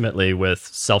intimately with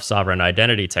self-sovereign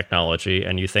identity technology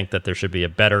and you think that there should be a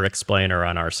better explainer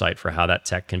on our site for how that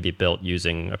tech can be built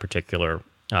using a particular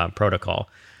protocol,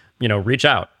 reach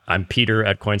out. I'm Peter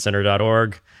at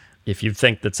coincenter.org. If you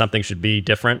think that something should be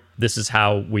different, this is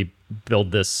how we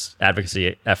build this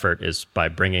advocacy effort, is by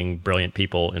bringing brilliant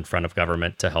people in front of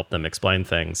government to help them explain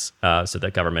things so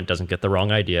that government doesn't get the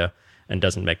wrong idea. and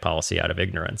doesn't make policy out of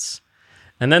ignorance.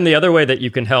 And then the other way that you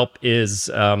can help is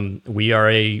we are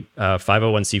a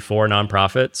 501c4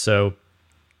 nonprofit. So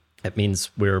it means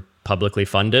we're publicly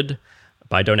funded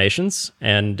by donations.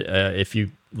 And if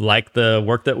you like the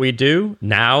work that we do,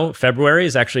 now February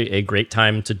is actually a great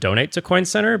time to donate to Coin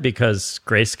Center because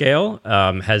Grayscale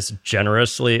has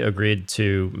generously agreed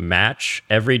to match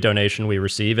every donation we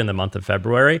receive in the month of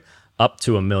February up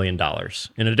to $1 million.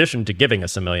 In addition to giving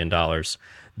us $1 million,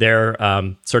 they're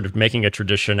sort of making a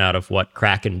tradition out of what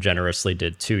Kraken generously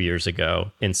did 2 years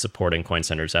ago in supporting Coin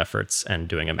Center's efforts and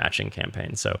doing a matching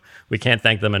campaign. So we can't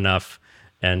thank them enough.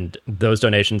 And those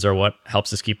donations are what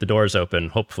helps us keep the doors open,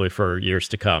 hopefully for years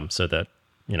to come, so that,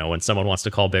 you know, when someone wants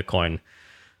to call Bitcoin,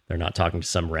 they're not talking to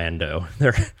some rando.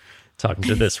 They're talking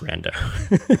to this rando.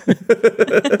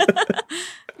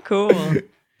 Cool.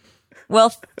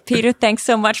 Well, Peter, thanks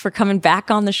so much for coming back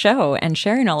on the show and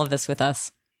sharing all of this with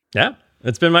us. Yeah,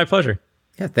 it's been my pleasure.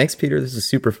 Yeah, thanks, Peter. This is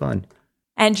super fun.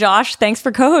 And Josh, thanks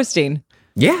for co-hosting.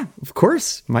 Yeah, of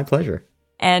course. My pleasure.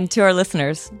 And to our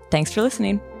listeners, thanks for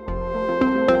listening.